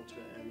allow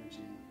water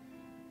energy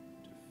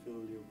to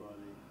fill your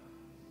body.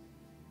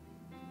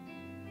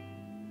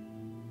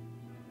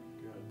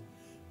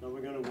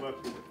 we're going to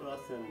work with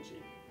earth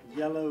energy,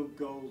 yellow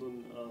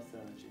golden earth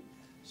energy.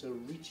 So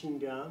reaching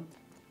down,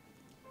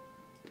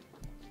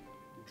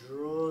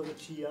 draw the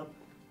chi up,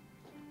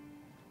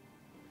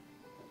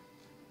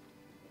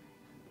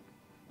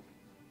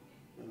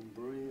 and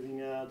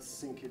breathing out,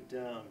 sink it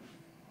down.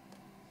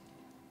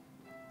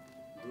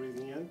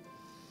 Breathing in,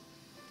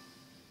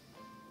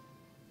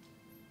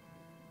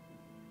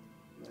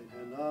 right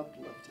hand up,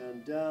 left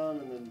hand down,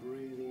 and then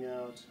breathing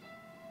out,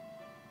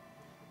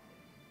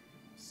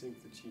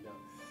 sink the chi down.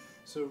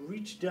 So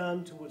reach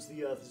down towards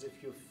the earth as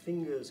if your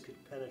fingers could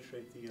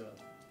penetrate the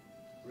earth,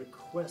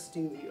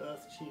 requesting the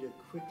earth chi to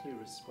quickly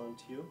respond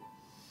to you.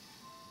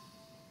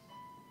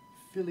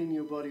 Filling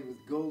your body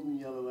with golden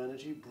yellow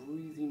energy,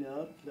 breathing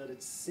out, let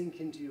it sink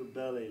into your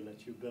belly,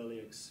 let your belly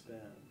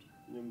expand.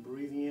 And then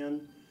breathing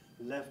in,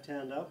 left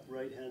hand up,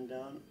 right hand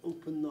down,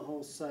 open the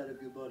whole side of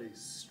your body,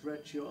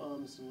 stretch your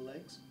arms and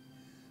legs.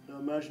 Now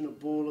imagine a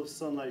ball of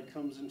sunlight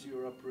comes into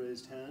your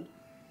upraised hand,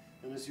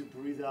 and as you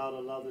breathe out,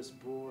 allow this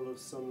ball of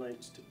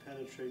sunlight to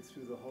penetrate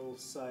through the whole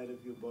side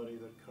of your body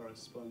that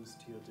corresponds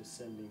to your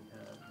descending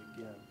hand.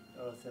 Again,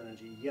 earth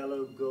energy,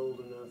 yellow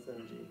golden earth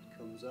energy. It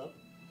comes up,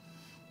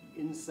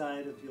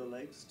 inside of your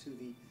legs to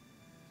the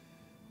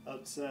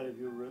outside of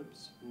your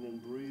ribs, and then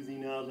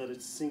breathing out, let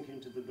it sink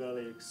into the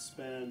belly,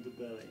 expand the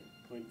belly,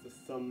 point the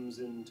thumbs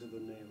into the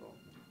navel.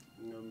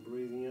 And then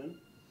breathing in,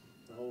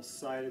 the whole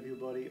side of your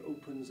body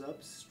opens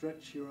up,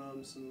 stretch your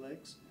arms and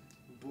legs,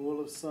 a ball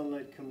of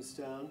sunlight comes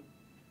down,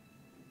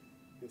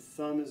 your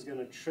thumb is going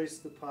to trace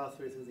the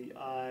pathway through the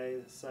eye,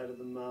 the side of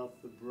the mouth,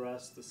 the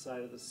breast, the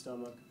side of the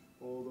stomach,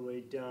 all the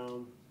way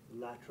down the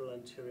lateral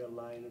anterior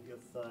line of your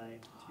thigh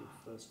to your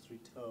first three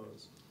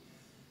toes.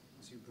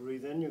 As you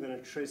breathe in, you're going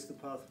to trace the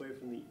pathway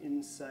from the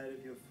inside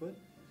of your foot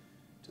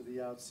to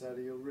the outside of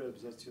your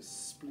ribs. That's your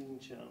spleen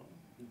channel.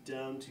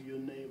 Down to your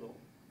navel.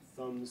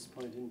 Thumbs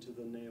point into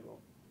the navel.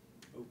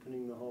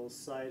 Opening the whole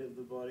side of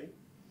the body.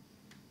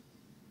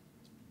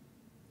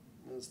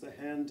 As the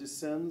hand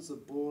descends, a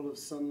ball of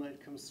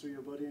sunlight comes through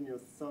your body and your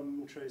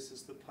thumb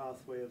traces the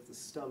pathway of the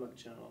stomach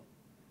channel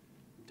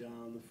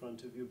down the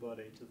front of your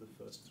body to the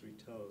first three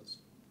toes.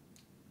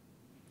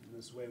 In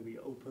this way we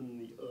open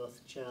the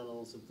earth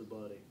channels of the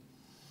body.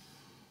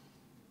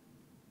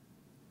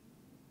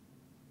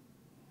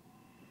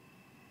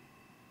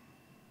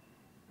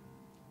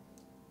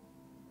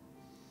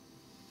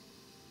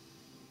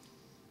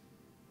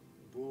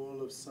 The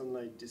ball of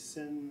sunlight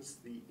descends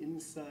the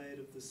inside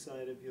of the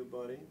side of your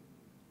body,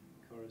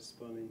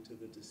 corresponding to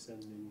the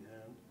descending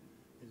hand,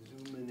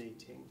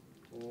 illuminating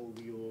all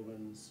the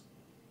organs,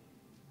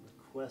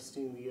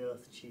 requesting the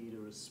earth chi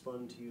to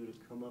respond to you, to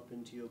come up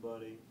into your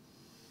body,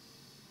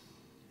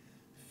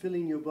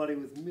 filling your body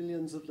with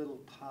millions of little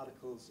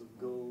particles of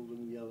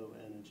golden yellow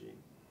energy.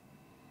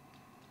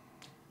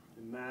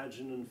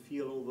 Imagine and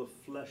feel all the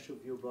flesh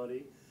of your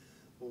body,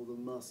 all the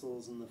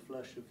muscles and the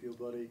flesh of your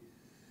body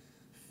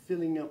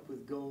filling up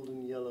with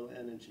golden yellow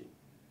energy.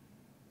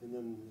 And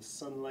then the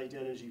sunlight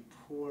energy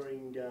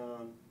pouring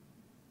down,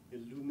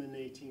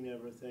 illuminating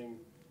everything.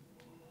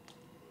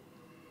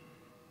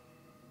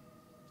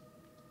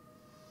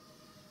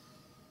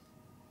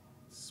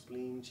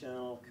 Spleen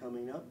channel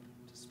coming up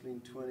to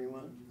spleen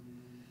 21, and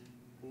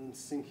then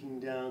sinking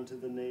down to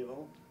the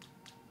navel.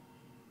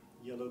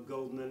 Yellow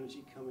golden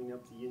energy coming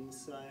up the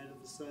inside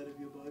of the side of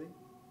your body.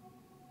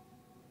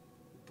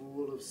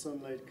 Ball of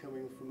sunlight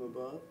coming from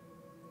above.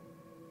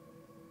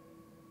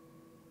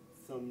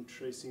 Thumb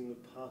tracing the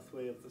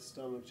pathway of the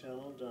stomach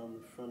channel down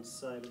the front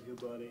side of your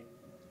body.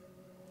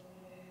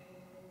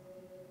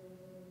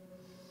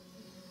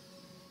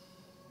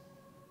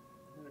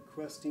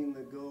 Requesting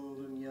the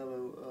golden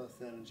yellow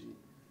earth energy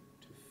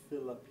to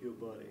fill up your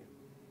body.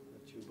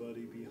 Let your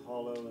body be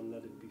hollow and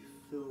let it be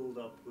filled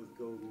up with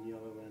golden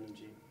yellow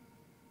energy.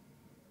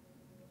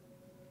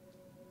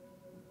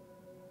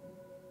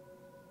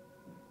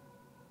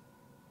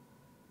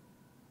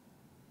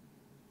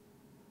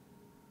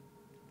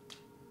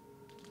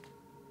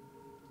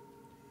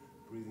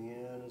 Breathing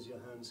in as your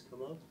hands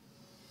come up.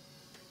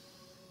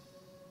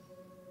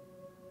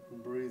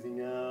 And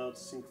breathing out,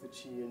 sink the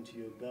chi into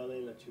your belly,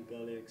 let your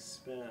belly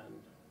expand.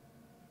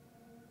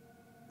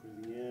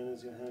 Breathing in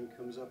as your hand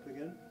comes up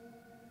again.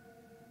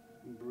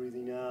 And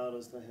breathing out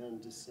as the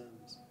hand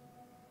descends.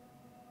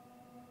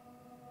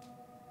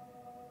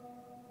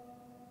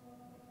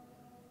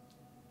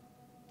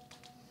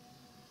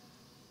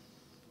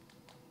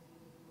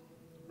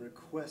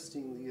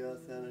 Requesting the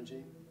earth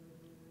energy,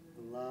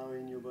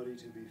 allowing your body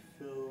to be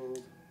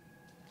filled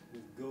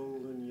with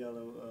golden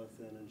yellow earth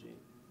energy.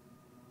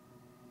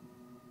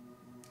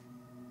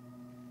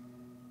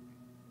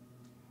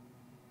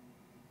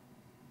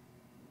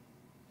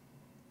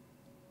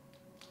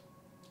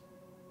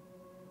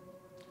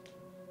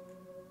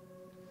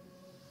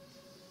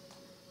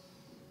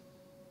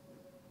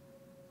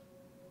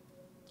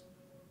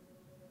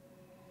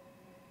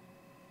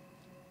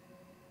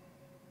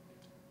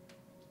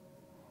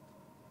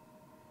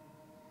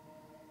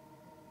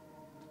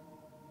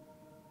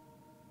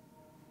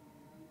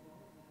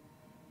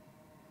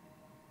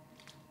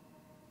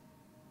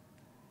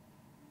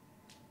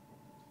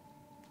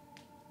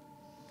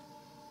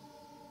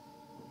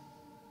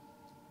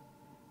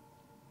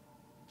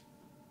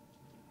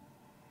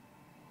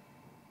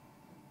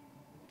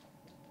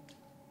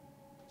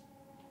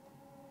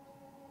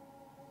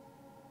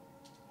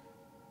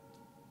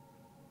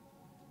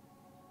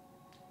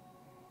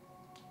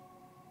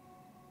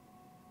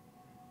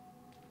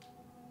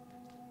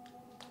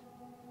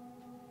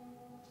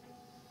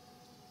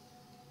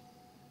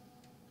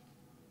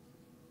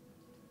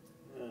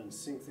 And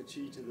sink the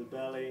chi to the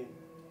belly.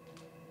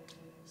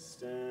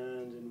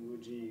 Stand in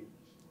Wuji.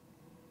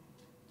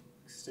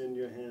 Extend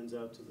your hands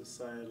out to the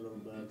side a little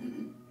bit.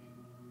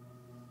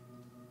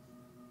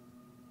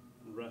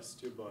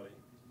 Rest your body.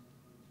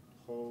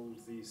 Hold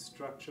the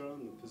structure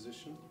and the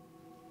position.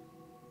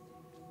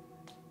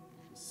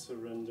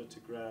 Surrender to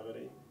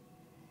gravity.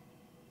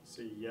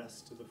 Say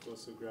yes to the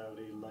force of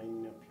gravity,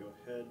 lining up your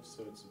head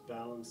so it's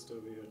balanced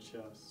over your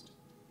chest.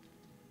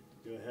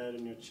 Your head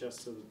and your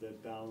chest so that they're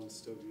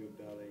balanced over your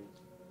belly.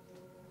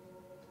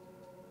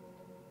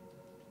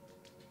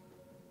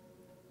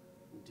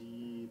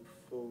 Deep,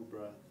 full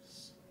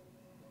breaths.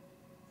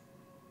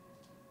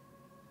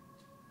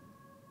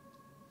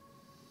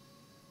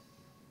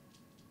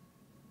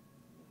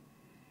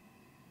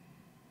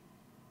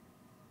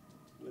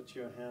 Let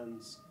your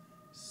hands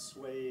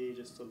sway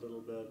just a little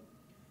bit,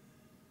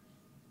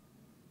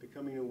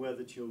 becoming aware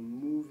that you're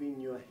moving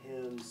your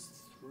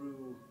hands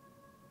through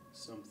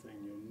something.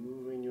 You're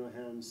moving your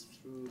hands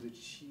through the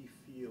chi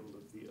field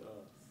of the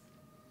earth.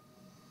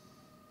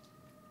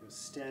 You're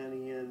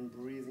standing in,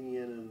 breathing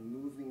in, and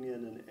moving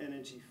in an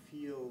energy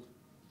field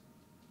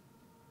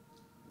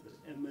that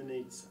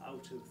emanates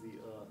out of the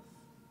earth.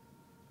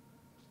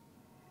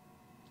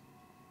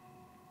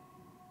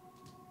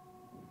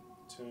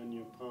 Turn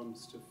your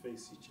palms to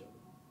face each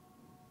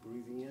other.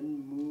 Breathing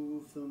in,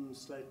 move them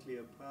slightly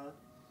apart.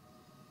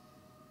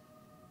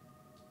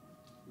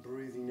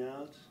 Breathing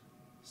out,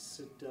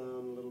 sit down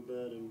a little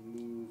bit and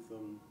move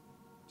them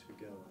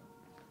together.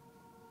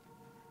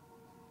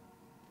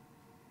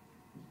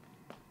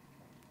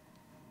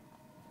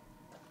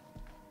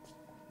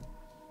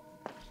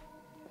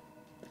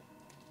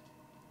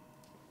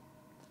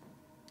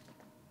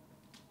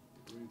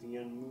 Breathing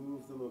in,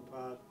 move them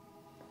apart.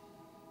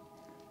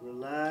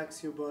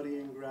 Relax your body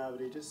in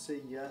gravity. Just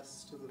say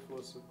yes to the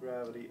force of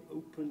gravity.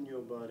 Open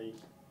your body.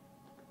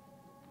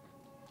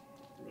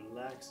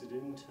 Relax it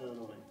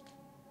internally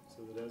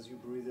so that as you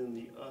breathe in,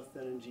 the earth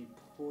energy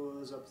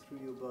pours up through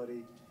your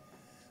body,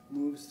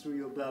 moves through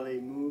your belly,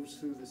 moves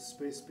through the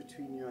space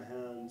between your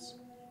hands,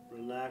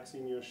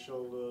 relaxing your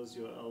shoulders,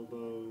 your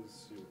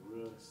elbows, your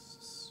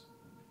wrists,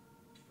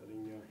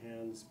 letting your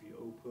hands be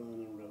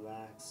open and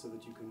relaxed so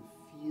that you can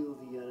feel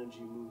the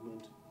energy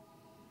movement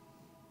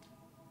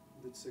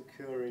that's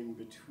occurring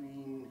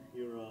between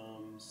your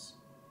arms,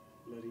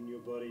 letting your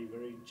body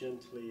very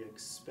gently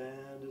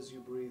expand as you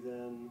breathe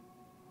in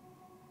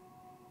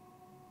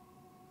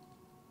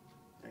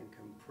and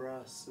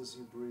compress as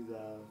you breathe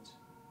out.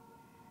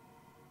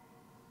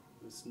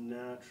 This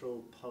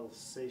natural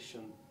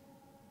pulsation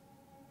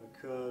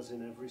occurs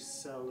in every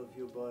cell of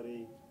your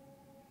body,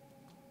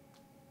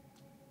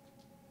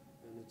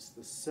 and it's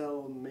the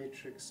cell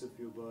matrix of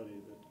your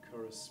body that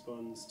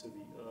corresponds to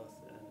the earth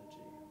energy.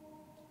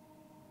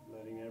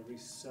 Letting every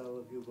cell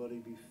of your body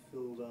be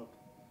filled up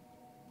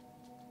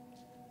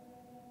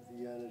with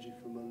the energy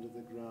from under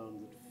the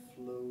ground that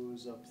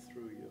flows up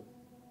through you.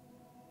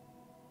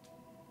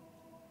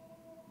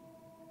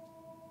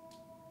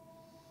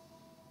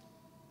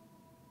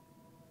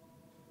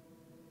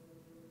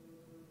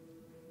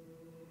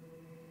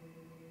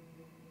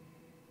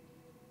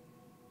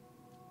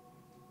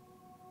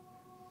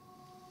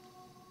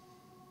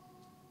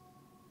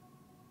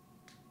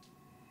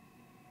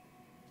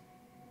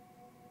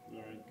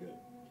 Alright, good.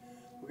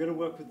 We're going to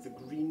work with the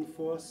green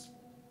force.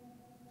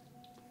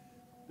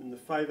 In the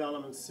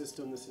 5-element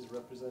system, this is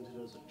represented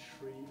as a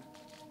tree,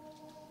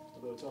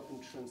 although it's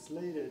often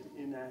translated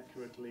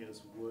inaccurately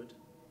as wood.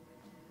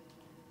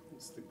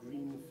 It's the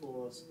green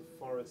force, the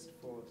forest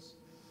force.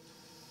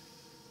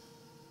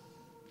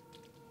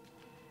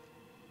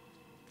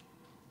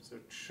 So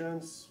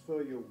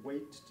transfer your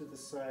weight to the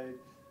side,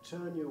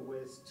 turn your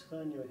waist,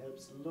 turn your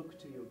hips, look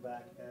to your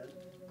backhand,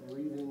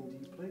 breathe in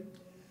deeply.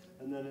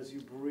 And then as you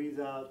breathe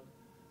out,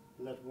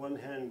 let one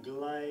hand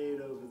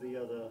glide over the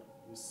other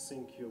and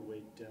sink your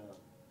weight down.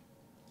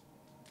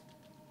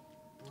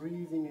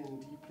 Breathing in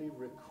deeply,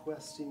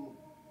 requesting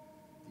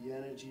the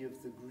energy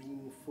of the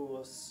green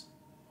force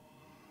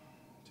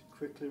to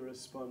quickly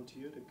respond to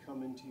you, to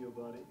come into your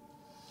body.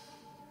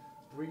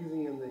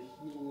 Breathing in the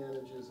healing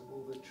energies of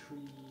all the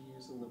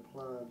trees and the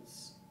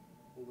plants,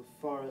 all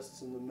the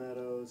forests and the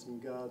meadows and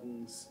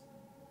gardens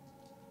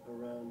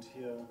around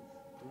here.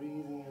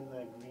 Breathing in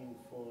that green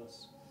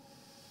force.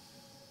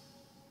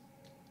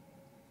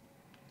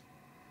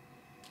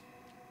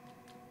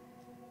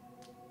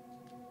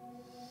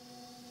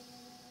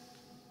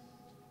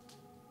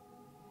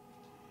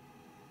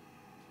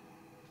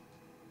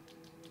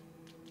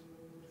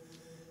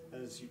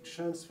 As you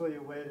transfer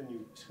your weight and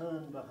you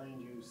turn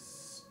behind you,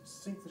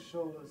 sink the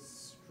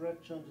shoulders,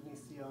 stretch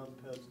underneath the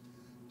armpit,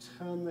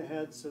 turn the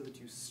head so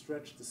that you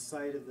stretch the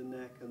side of the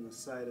neck and the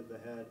side of the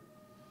head.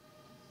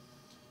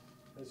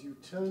 As you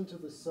turn to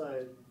the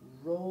side,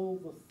 roll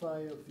the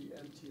thigh of the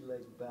empty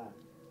leg back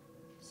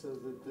so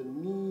that the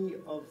knee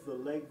of the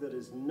leg that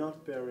is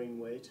not bearing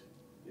weight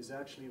is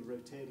actually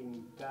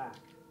rotating back.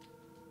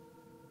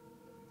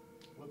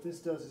 What this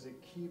does is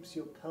it keeps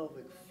your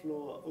pelvic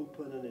floor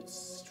open and it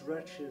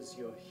stretches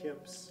your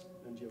hips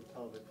and your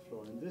pelvic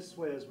floor. In this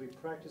way, as we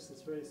practice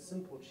this very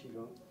simple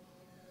Qigong,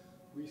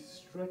 we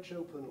stretch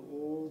open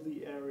all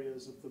the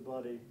areas of the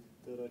body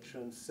that are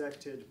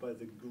transected by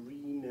the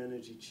green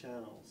energy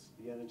channels,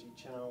 the energy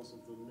channels of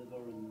the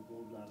liver and the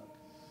gallbladder.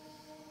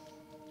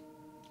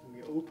 And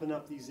we open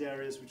up these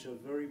areas which are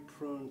very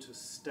prone to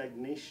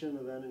stagnation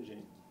of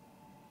energy.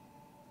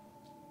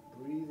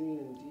 Breathing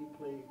in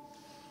deeply,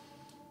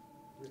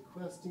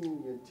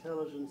 requesting the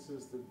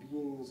intelligences, the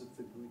beings of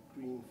the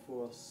green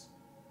force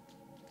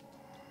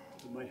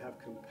that might have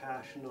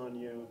compassion on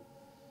you,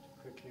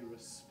 to quickly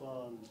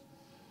respond,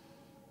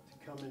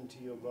 to come into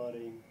your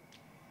body.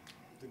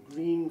 The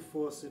green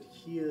force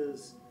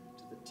adheres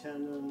to the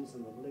tendons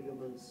and the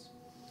ligaments,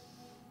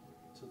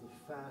 to the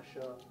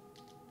fascia,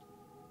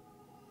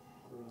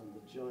 around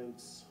the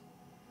joints.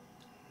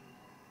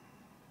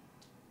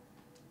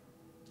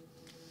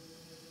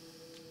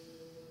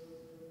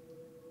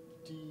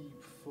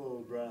 Deep,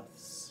 full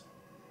breaths.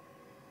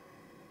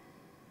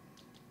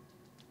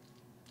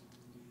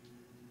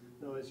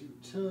 Now as you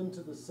turn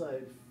to the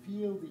side,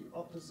 feel the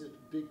opposite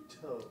big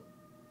toe.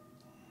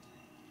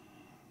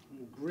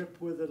 And grip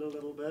with it a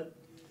little bit.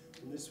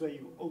 And this way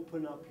you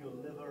open up your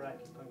liver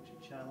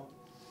acupuncture channel.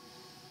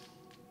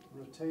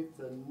 Rotate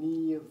the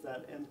knee of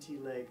that empty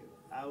leg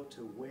out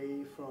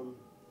away from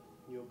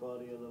your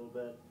body a little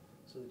bit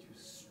so that you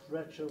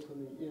stretch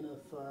open the inner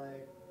thigh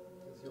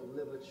with your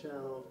liver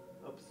channel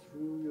up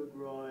through your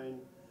groin,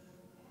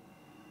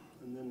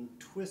 and then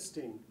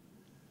twisting,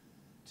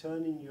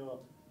 turning your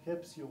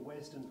hips, your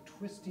waist, and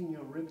twisting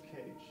your rib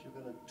cage.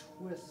 You're going to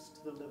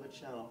twist the liver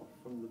channel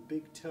from the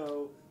big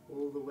toe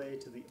all the way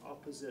to the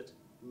opposite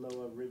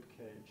lower rib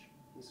cage.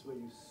 This way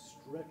you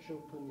stretch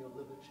open your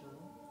liver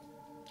channel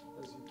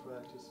as you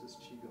practice this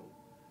Qigong.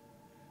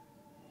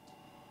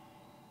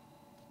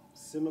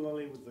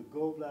 Similarly with the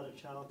gallbladder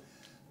channel,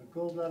 the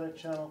gallbladder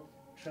channel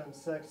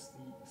transects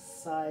the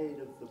side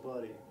of the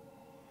body.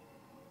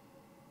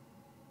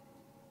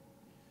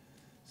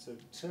 So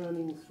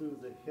turning through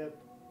the hip,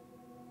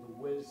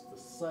 the waist, the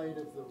side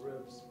of the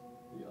ribs,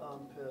 the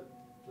armpit,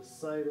 the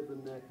side of the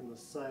neck, and the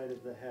side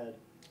of the head.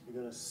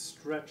 You're going to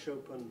stretch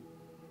open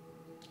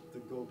the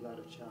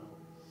gallbladder channel.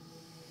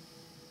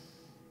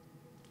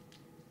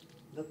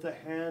 Let the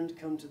hand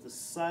come to the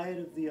side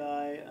of the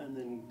eye and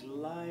then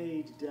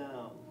glide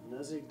down. And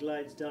as it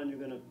glides down, you're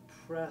going to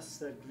press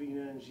that green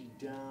energy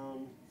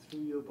down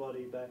through your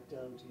body, back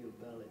down to your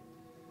belly.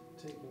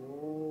 Taking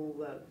all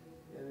that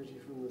energy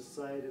from the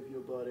side of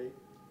your body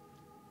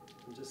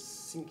and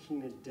just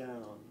sinking it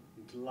down,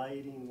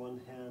 gliding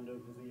one hand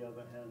over the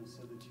other hand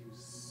so that you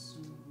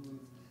soothe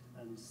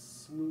and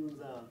smooth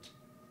out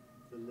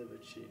the liver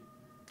chi.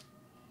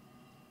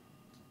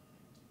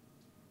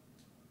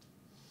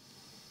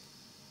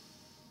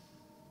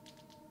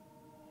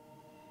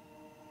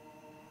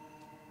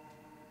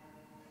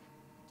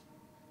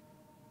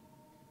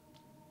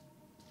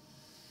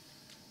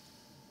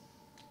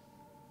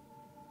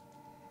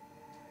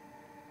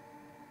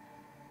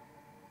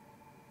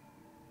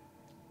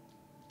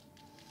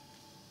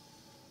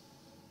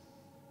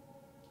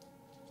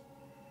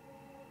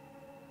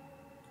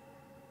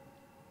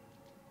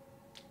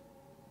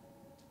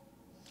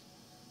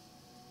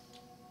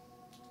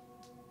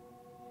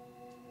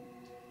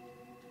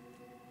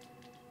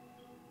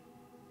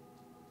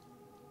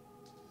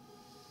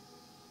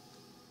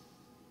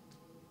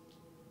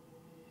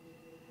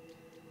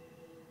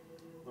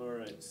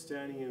 Alright,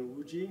 standing in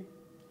Wuji.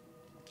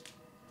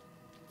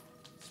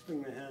 Just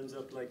bring the hands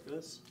up like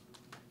this.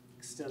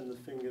 Extend the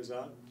fingers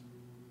out.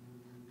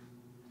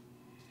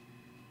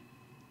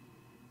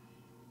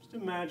 Just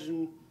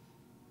imagine,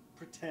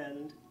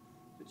 pretend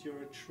that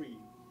you're a tree.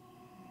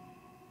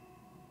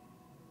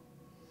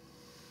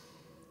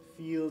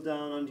 Feel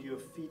down under your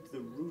feet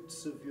the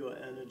roots of your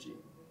energy.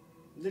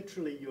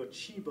 Literally, your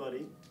chi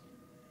body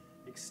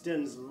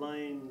extends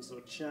lines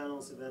or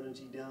channels of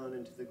energy down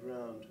into the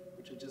ground,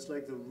 which are just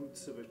like the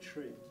roots of a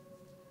tree.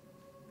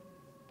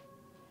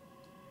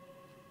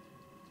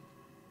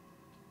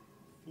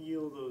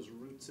 Feel those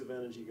roots of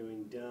energy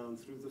going down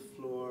through the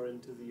floor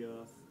into the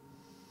earth.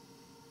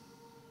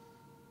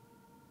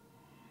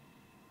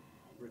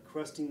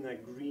 Requesting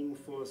that green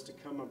force to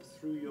come up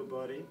through your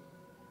body,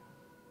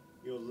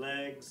 your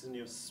legs and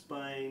your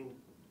spine,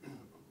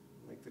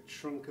 like the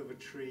trunk of a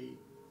tree.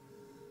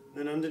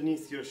 Then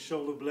underneath your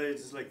shoulder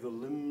blades is like the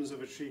limbs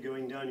of a tree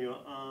going down your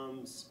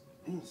arms.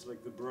 It's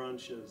like the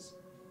branches.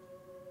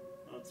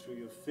 Out through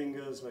your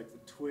fingers like the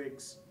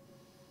twigs.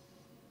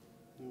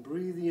 And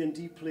breathing in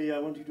deeply, I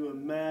want you to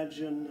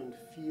imagine and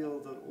feel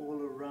that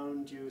all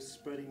around you,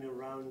 spreading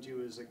around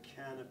you, is a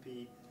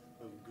canopy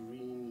of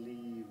green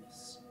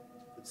leaves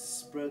that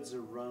spreads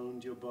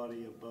around your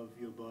body, above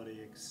your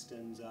body,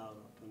 extends out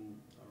up and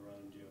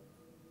around you.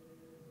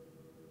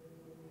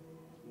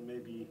 And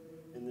maybe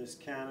in this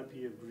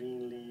canopy of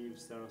green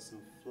leaves, there are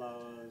some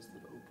flowers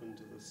that open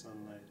to the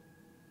sunlight.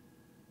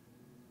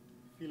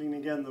 Feeling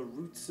again the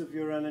roots of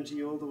your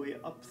energy all the way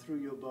up through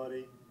your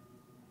body.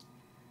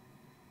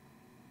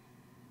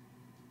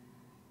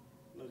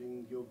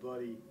 Letting your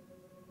body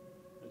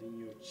letting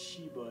your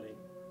chi body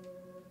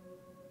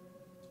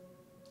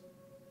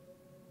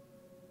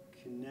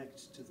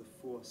connect to the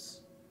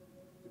force,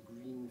 the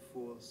green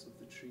force of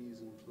the trees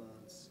and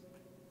plants.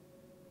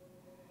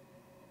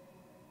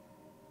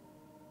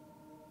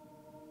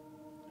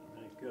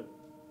 Alright, good.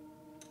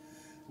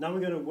 Now we're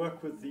going to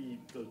work with the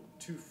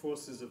two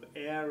forces of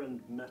air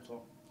and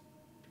metal,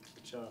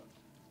 which are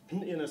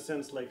in a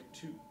sense like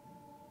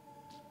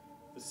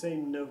the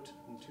same note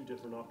in two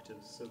different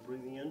octaves. So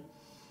breathing in,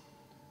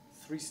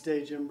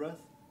 3-stage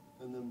in-breath,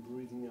 and then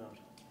breathing out.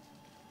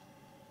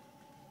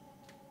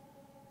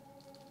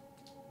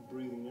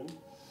 Breathing in,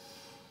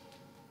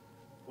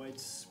 white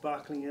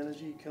sparkling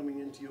energy coming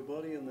into your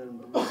body, and then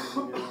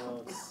breathing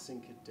out,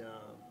 sink it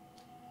down.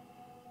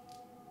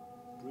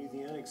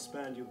 Breathing in,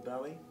 expand your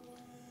belly,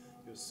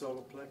 your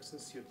solar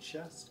plexus, your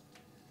chest,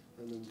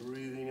 and then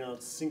breathing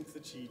out, sink the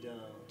chi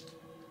down.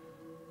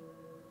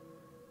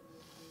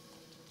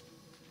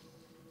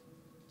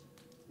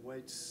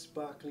 White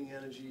sparkling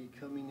energy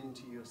coming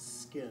into your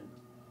skin.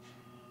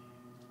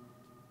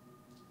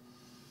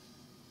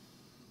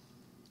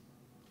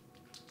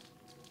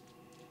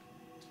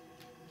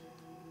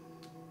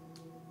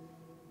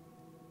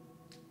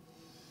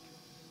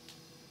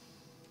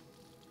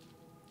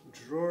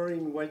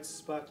 Drawing white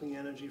sparkling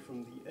energy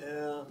from the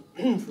air,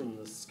 from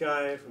the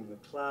sky, from the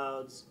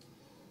clouds,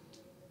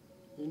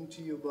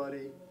 into your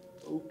body,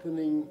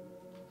 opening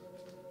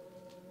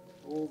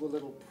all the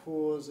little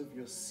pores of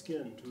your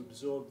skin to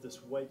absorb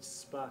this white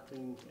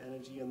sparkling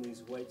energy and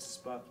these white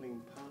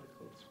sparkling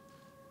particles.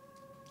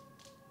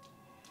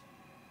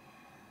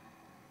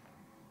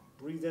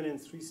 Breathe in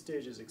 3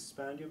 stages.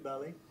 Expand your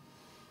belly,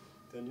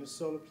 then your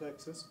solar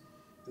plexus,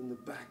 then the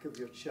back of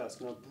your chest.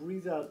 Now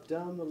breathe out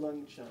down the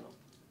lung channel,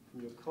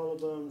 from your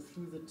collarbone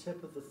through the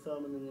tip of the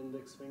thumb and the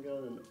index finger,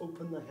 and then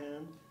open the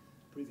hand,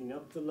 breathing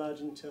up the large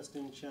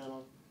intestine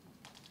channel,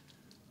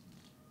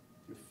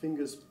 your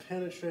fingers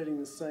penetrating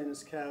the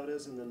sinus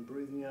cavities, and then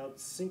breathing out,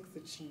 sink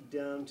the chi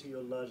down to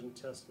your large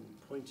intestine,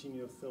 pointing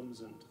your thumbs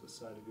into the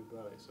side of your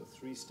belly. So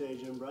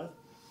 3-stage in-breath,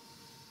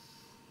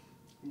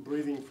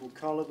 breathing from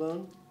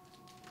collarbone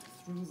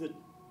through the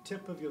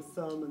tip of your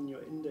thumb and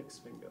your index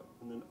finger,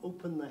 and then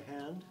open the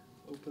hand,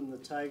 open the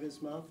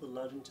tiger's mouth, the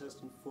large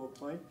intestine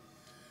 4-point.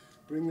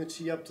 Bring the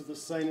chi up to the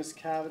sinus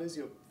cavities,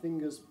 your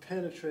fingers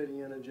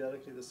penetrating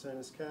energetically the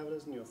sinus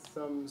cavities, and your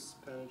thumbs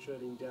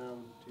penetrating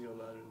down to your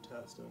large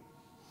intestine.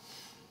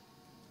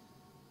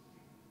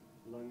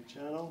 Lung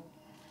channel.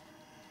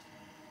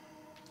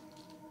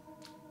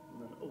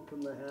 And then open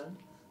the hand,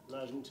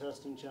 large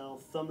intestine channel,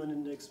 thumb and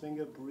index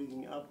finger,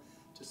 breathing up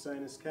to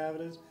sinus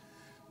cavities.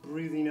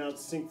 Breathing out,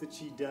 sink the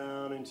chi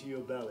down into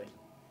your belly.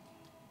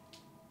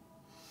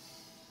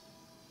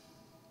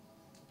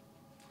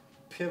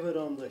 Pivot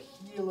on the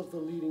heel of the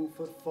leading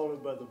foot,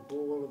 followed by the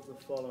ball of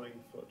the following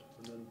foot.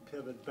 And then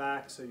pivot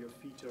back so your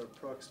feet are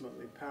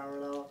approximately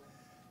parallel.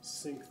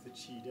 Sink the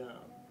chi down.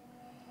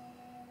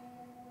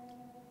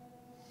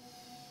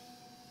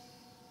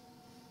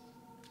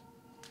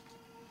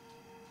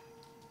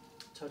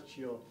 Touch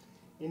your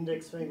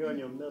index finger and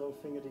your middle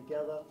finger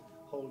together.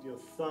 Hold your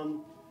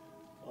thumb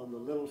on the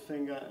little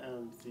finger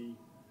and the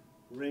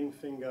ring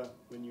finger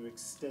when you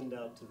extend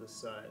out to the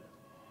side.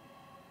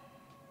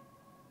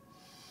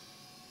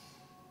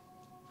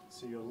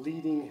 So your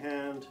leading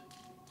hand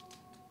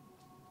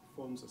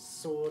forms a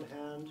sword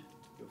hand,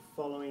 your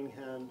following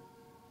hand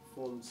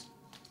forms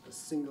a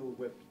single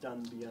whip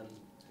dan bien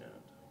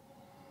hand.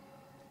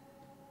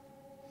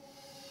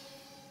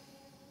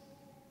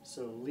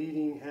 So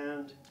leading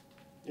hand,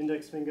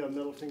 index finger,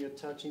 middle finger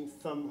touching,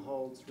 thumb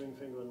holds, ring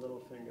finger and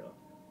little finger.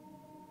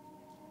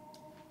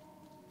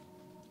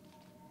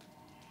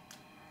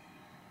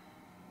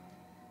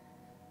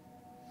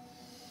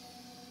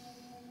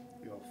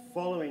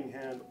 Following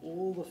hand,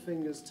 all the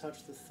fingers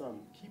touch the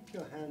thumb. Keep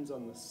your hands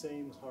on the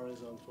same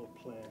horizontal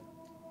plane.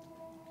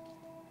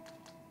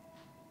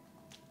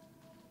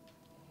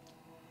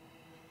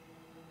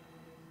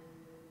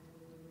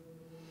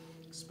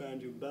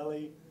 Expand your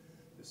belly,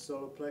 your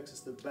solar plexus,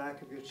 the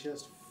back of your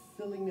chest,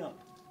 filling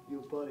up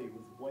your body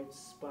with white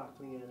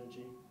sparkling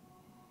energy.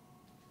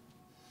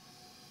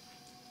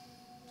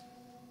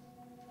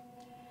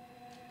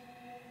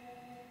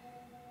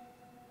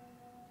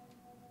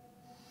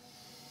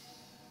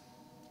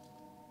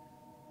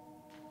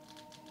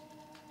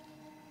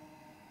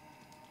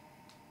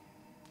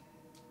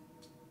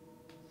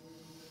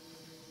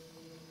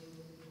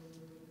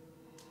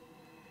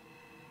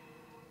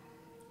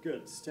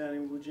 Good.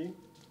 Standing Wuji.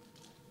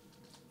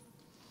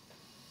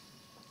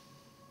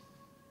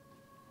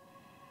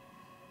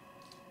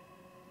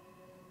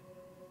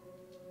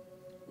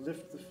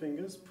 Lift the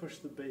fingers, push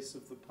the base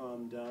of the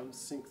palm down,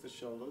 sink the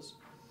shoulders.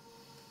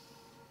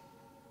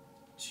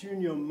 Tune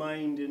your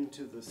mind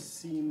into the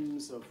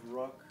seams of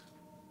rock,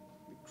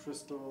 the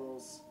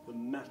crystals, the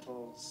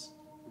metals,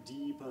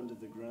 deep under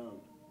the ground.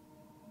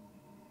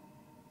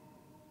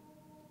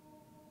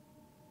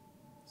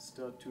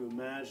 Start to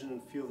imagine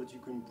and feel that you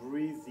can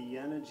breathe the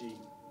energy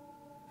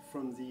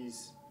from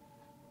these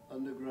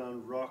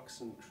underground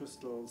rocks and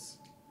crystals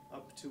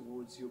up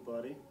towards your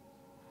body.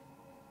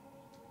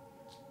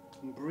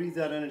 And breathe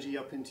that energy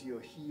up into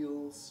your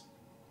heels,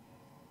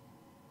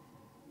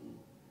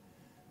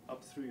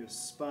 up through your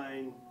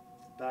spine,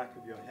 the back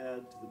of your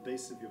head, to the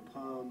base of your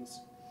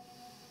palms.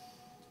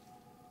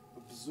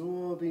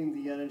 Absorbing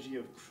the energy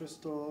of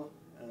crystal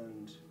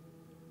and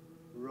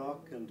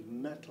rock and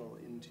metal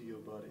into your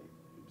body.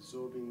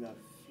 Absorbing that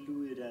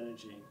fluid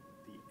energy,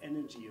 the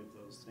energy of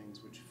those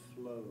things which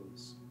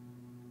flows.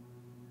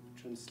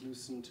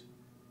 Translucent,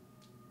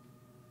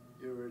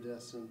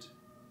 iridescent,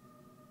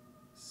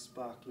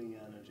 sparkling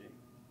energy.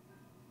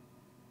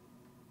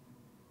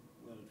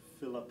 Let it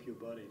fill up your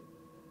body.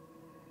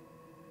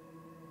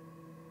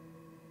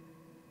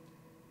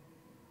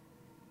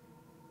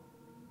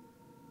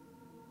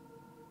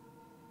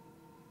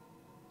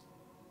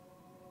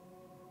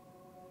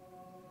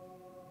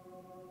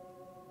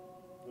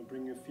 Now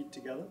bring your feet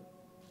together.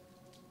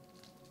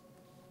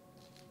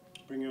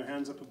 Bring your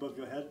hands up above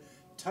your head.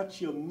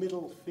 Touch your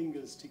middle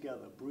fingers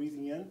together.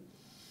 Breathing in.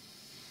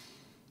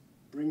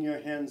 Bring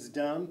your hands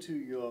down to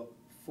your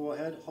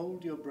forehead.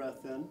 Hold your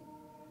breath in.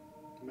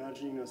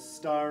 Imagining a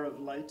star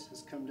of light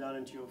has come down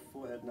into your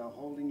forehead. Now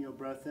holding your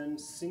breath in,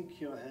 sink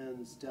your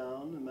hands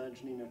down.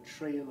 Imagining a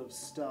trail of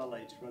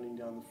starlight running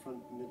down the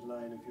front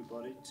midline of your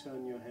body.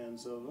 Turn your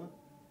hands over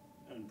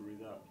and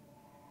breathe out.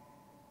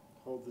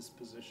 Hold this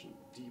position.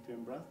 Deep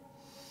in breath.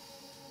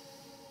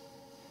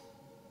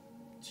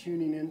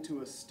 Tuning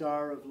into a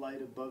star of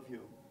light above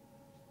you.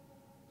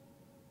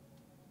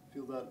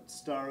 Feel that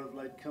star of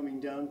light coming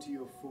down to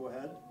your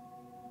forehead,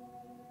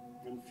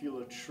 and feel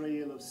a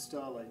trail of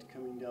starlight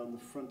coming down the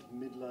front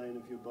midline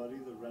of your body,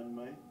 the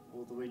renmai,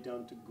 all the way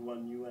down to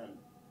Guan Yuan,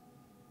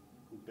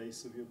 the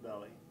base of your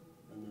belly,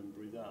 and then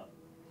breathe out.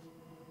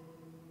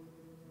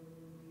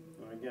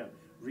 Now again,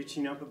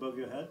 reaching up above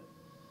your head,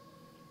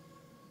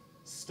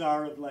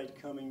 star of light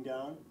coming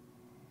down,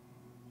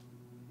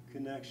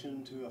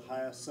 connection to a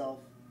higher self.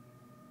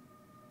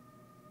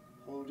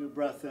 Hold your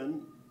breath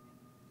in.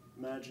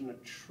 Imagine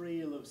a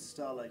trail of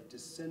starlight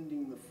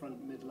descending the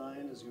front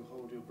midline as you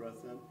hold your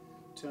breath in.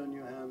 Turn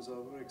your hands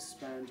over,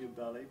 expand your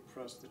belly,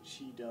 press the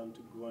chi down to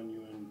Guan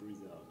Yuan and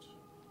breathe out.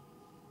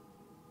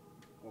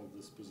 Hold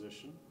this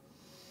position.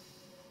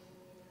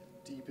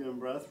 Deep in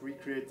breath,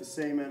 recreate the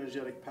same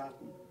energetic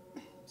pattern.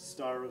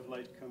 Star of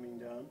light coming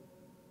down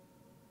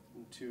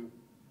into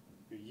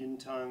your yin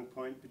tang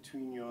point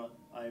between your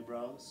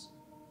eyebrows.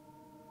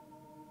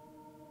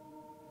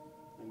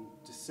 And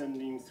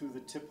descending through the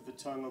tip of the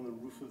tongue on the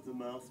roof of the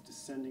mouth,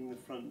 descending the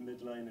front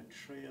midline, a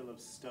trail of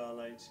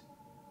starlight,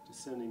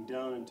 descending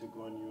down into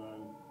Guan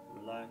Yuan.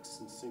 Relax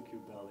and sink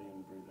your belly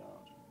and breathe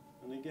out.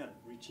 And again,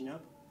 reaching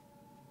up,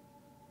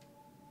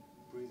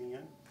 breathing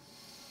in.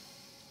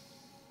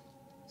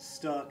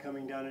 Star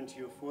coming down into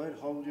your forehead,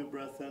 hold your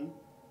breath in.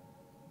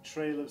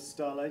 Trail of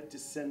starlight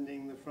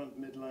descending the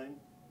front midline.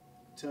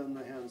 Turn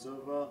the hands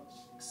over,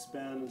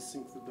 expand and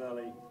sink the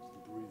belly,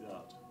 breathe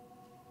out.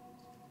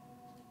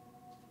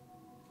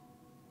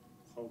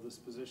 Hold this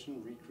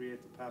position,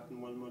 recreate the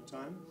pattern one more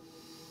time.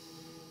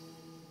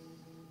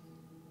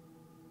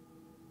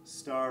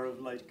 Star of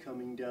light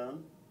coming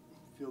down.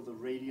 Feel the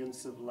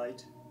radiance of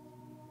light.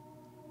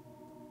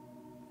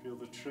 Feel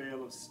the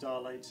trail of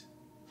starlight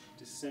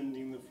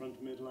descending the front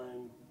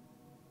midline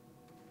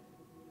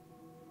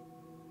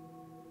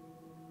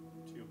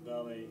to your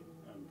belly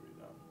and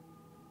breathe out.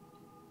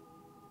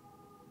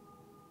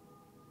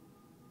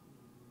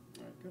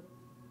 All right, good.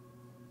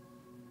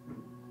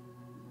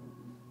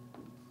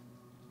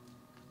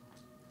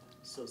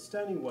 So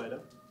standing wider,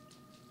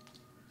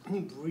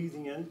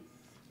 breathing in,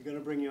 you're going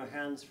to bring your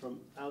hands from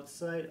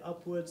outside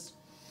upwards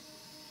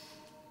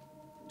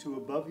to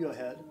above your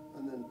head,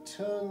 and then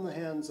turn the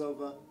hands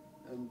over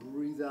and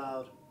breathe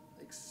out,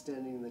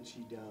 extending the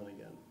chi down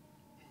again.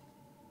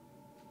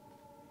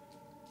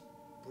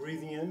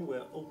 Breathing in,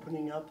 we're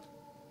opening up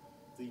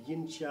the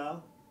Yin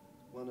Chao,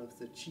 one of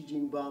the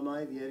Qigong Ba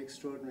Mai, the 8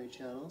 extraordinary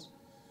channels,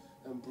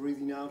 and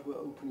breathing out, we're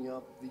opening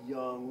up the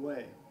Yang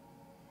Wei.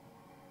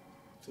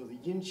 So the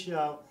Yin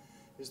Chao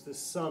is the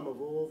sum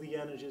of all the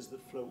energies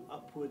that flow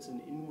upwards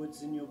and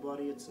inwards in your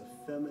body. It's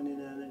a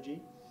feminine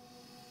energy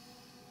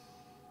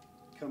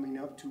coming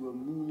up to a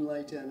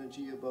moonlight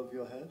energy above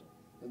your head.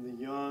 And the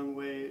Yang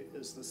Wei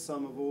is the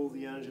sum of all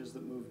the energies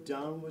that move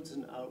downwards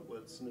and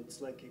outwards. And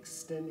it's like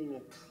extending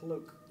a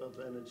cloak of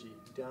energy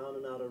down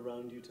and out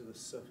around you to the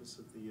surface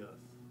of the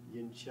earth.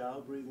 Yin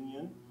Chao, breathing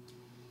in.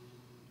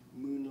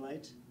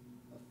 Moonlight,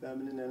 a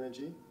feminine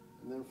energy.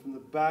 And then from the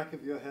back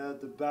of your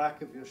head, the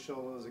back of your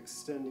shoulders,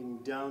 extending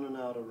down and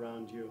out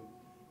around you,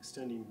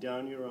 extending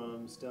down your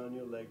arms, down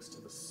your legs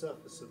to the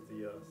surface of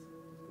the earth,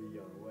 the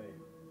Yang Wei.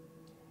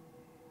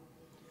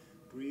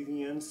 Breathing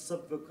in,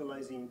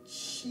 subvocalizing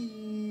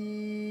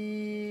Qi,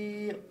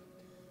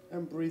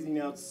 and breathing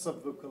out,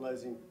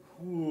 subvocalizing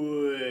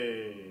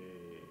Hui.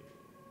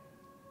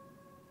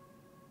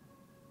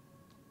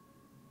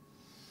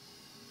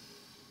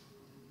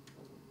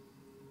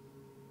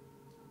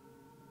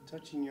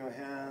 Touching your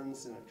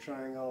hands in a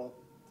triangle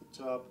at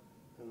the top,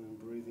 and then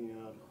breathing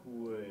out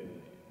Hui.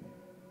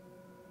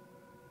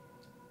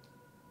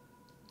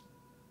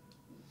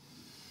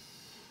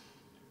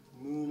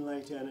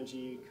 light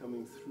energy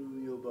coming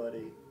through your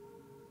body,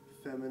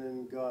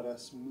 feminine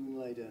goddess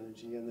moonlight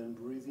energy, and then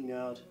breathing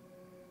out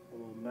a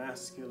more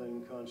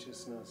masculine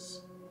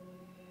consciousness,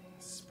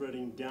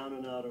 spreading down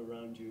and out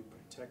around you,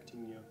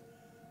 protecting you.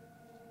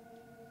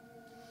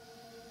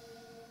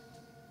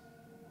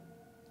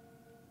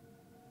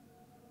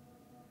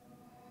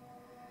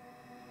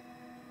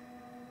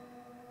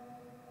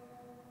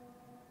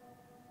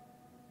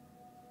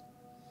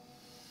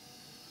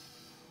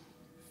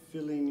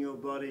 Filling your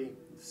body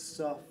with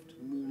soft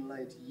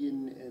moonlight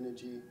yin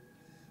energy,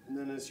 and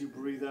then as you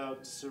breathe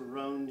out,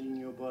 surrounding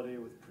your body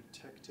with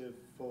protective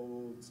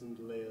folds and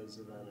layers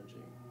of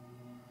energy.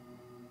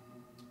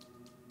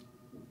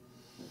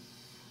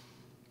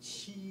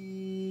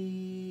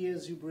 Qi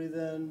as you breathe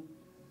in,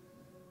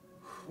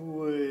 Hui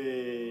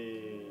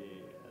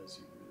as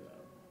you breathe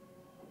out.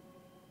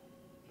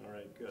 All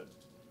right, good.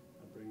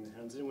 Now bring the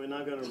hands in. We're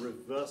now going to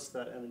reverse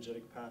that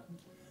energetic pattern.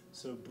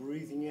 So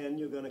breathing in,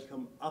 you're going to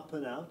come up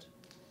and out.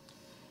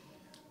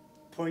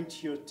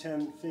 Point your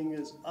 10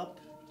 fingers up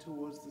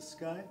towards the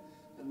sky,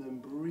 and then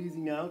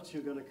breathing out,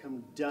 you're going to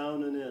come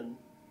down and in.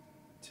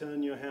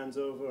 Turn your hands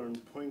over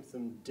and point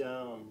them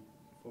down,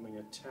 forming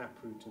a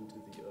taproot into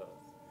the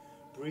earth.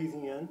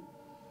 Breathing in,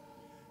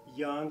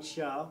 Yang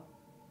Qiao,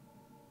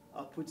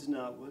 upwards and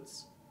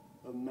outwards,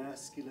 a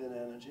masculine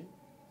energy.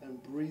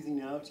 And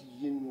breathing out,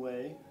 Yin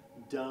Wei,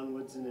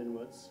 downwards and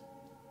inwards,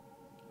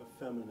 a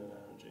feminine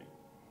energy.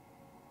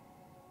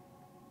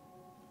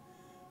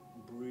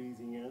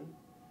 Breathing in,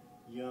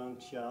 Yang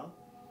Qiao.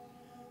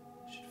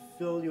 Should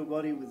fill your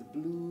body with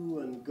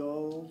blue and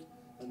gold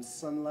and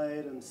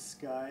sunlight and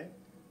sky.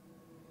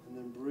 And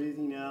then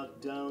breathing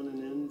out, down and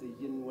in, the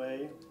Yin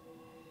Wei.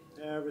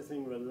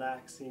 Everything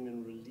relaxing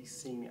and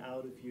releasing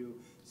out of you,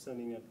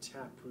 sending a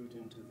taproot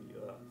into the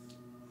earth.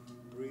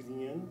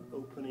 Breathing in,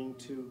 opening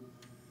to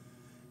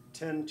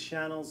 10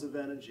 channels of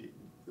energy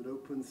that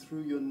open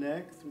through your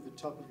neck, through the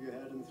top of your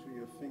head, and through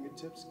your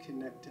fingertips,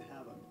 connect to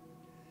heaven.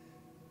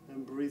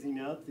 And breathing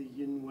out, the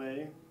Yin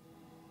Wei.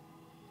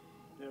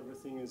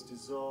 Everything is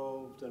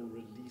dissolved and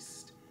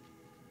released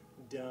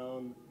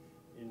down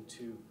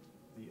into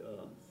the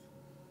earth.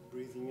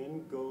 Breathing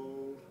in,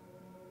 gold,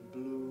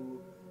 blue,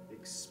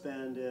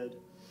 expanded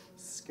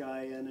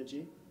sky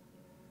energy.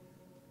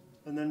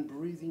 And then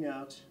breathing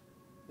out,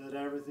 let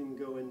everything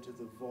go into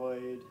the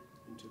void,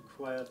 into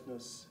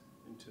quietness,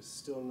 into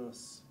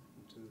stillness,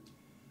 into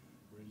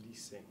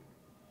releasing.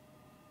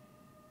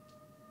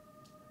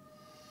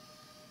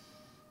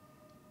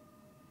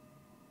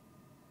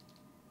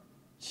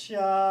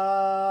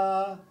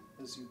 Cha,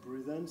 as you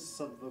breathe in,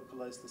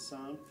 sub-vocalize the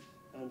sound,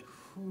 and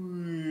hui,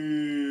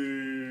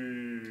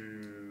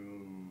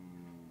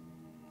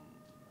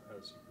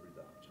 as you breathe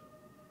out.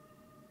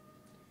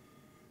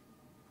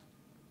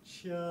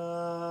 Cha,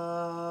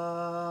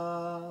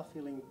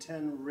 feeling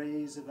 10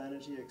 rays of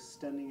energy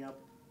extending up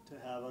to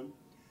heaven,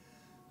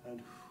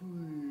 and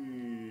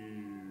hui,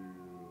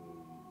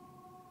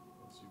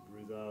 as you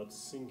breathe out,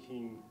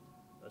 sinking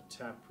a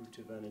taproot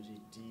of energy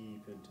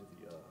deep into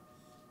the earth.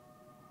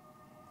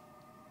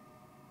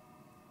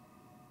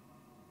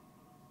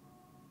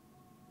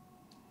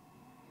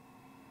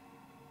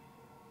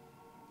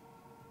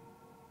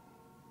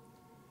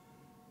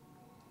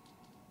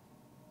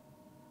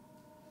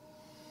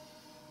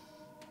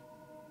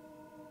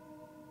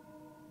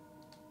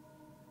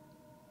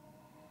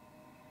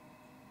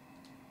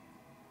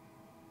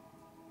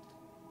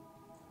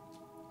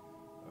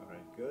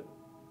 Good.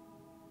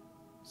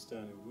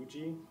 Standing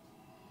Wuji.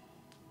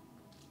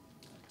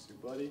 Relax your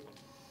body.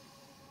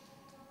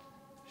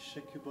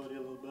 Shake your body a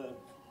little bit.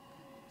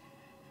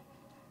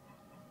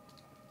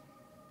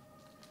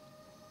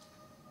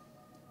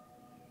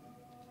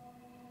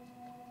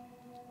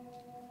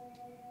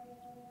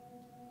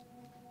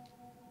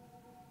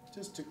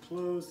 Just to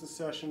close the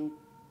session,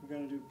 we're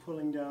going to do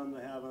pulling down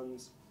the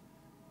heavens.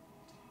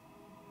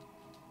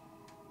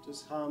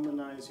 Just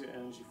harmonize your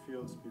energy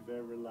fields, be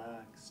very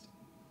relaxed.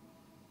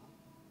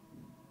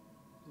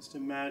 Just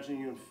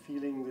imagining and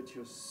feeling that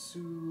you're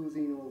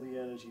soothing all the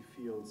energy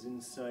fields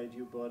inside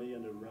your body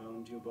and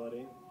around your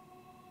body.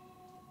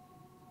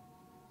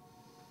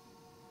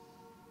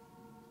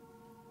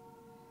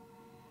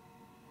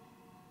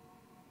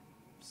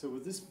 So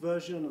with this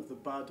version of the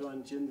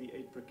Baduan Jin, the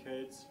 8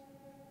 Brocades,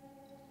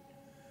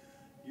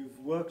 you've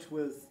worked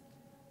with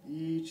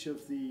each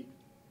of the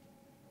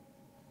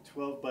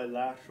 12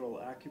 bilateral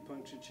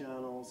acupuncture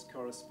channels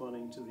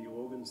corresponding to the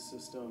organ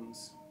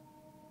systems,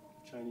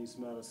 Chinese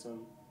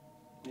medicine.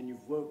 And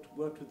you've worked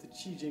with the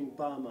Qigong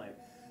Bamai,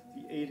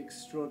 the 8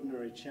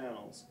 extraordinary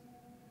channels,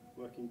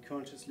 working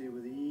consciously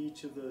with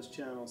each of those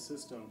channel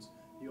systems.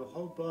 Your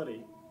whole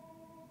body,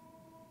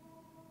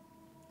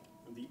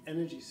 and the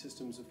energy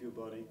systems of your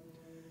body,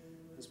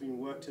 has been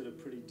worked at a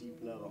pretty deep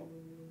level.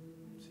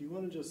 So you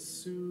want to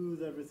just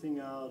soothe everything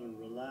out and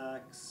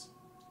relax.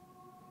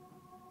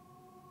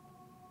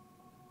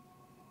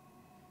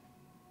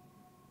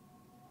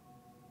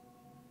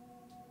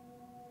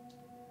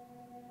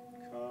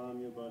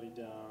 Calm your body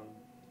down.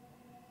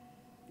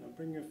 Now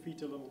bring your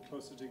feet a little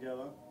closer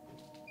together.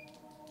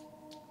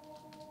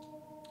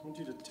 I want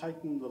you to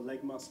tighten the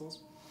leg muscles.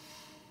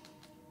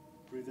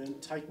 Breathe in,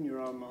 tighten your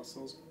arm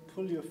muscles.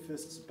 Pull your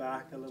fists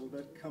back a little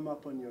bit. Come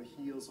up on your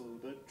heels a little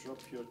bit. Drop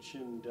your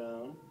chin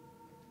down.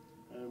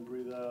 And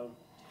breathe out.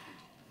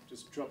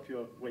 Just drop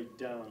your weight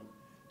down.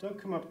 Don't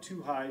come up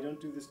too high. Don't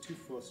do this too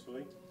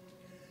forcefully.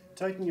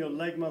 Tighten your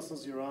leg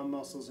muscles, your arm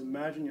muscles.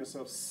 Imagine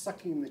yourself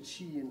sucking the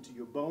chi into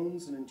your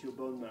bones and into your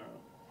bone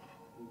marrow.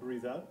 And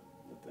breathe out.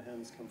 Let the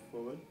hands come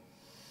forward.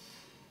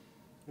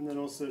 And then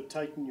also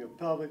tighten your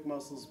pelvic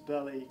muscles,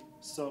 belly,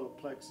 solar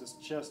plexus,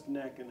 chest,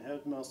 neck, and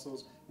head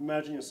muscles.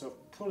 Imagine yourself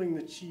pulling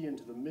the chi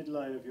into the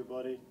midline of your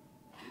body,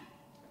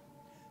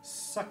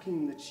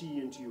 sucking the chi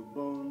into your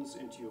bones,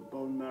 into your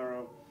bone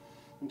marrow,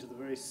 into the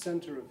very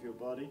center of your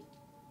body.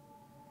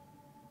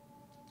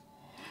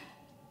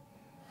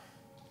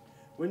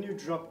 When you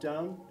drop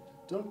down,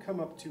 don't come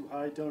up too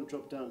high, don't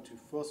drop down too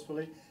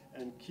forcefully,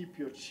 and keep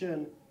your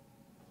chin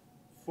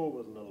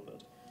forward a little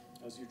bit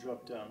as you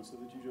drop down so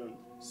that you don't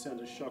send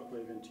a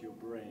shockwave into your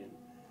brain.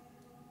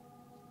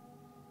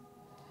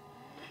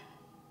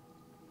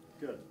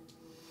 Good.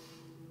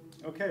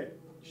 Okay,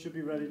 you should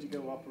be ready to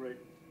go operate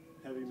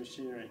heavy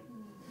machinery.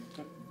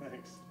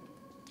 Thanks.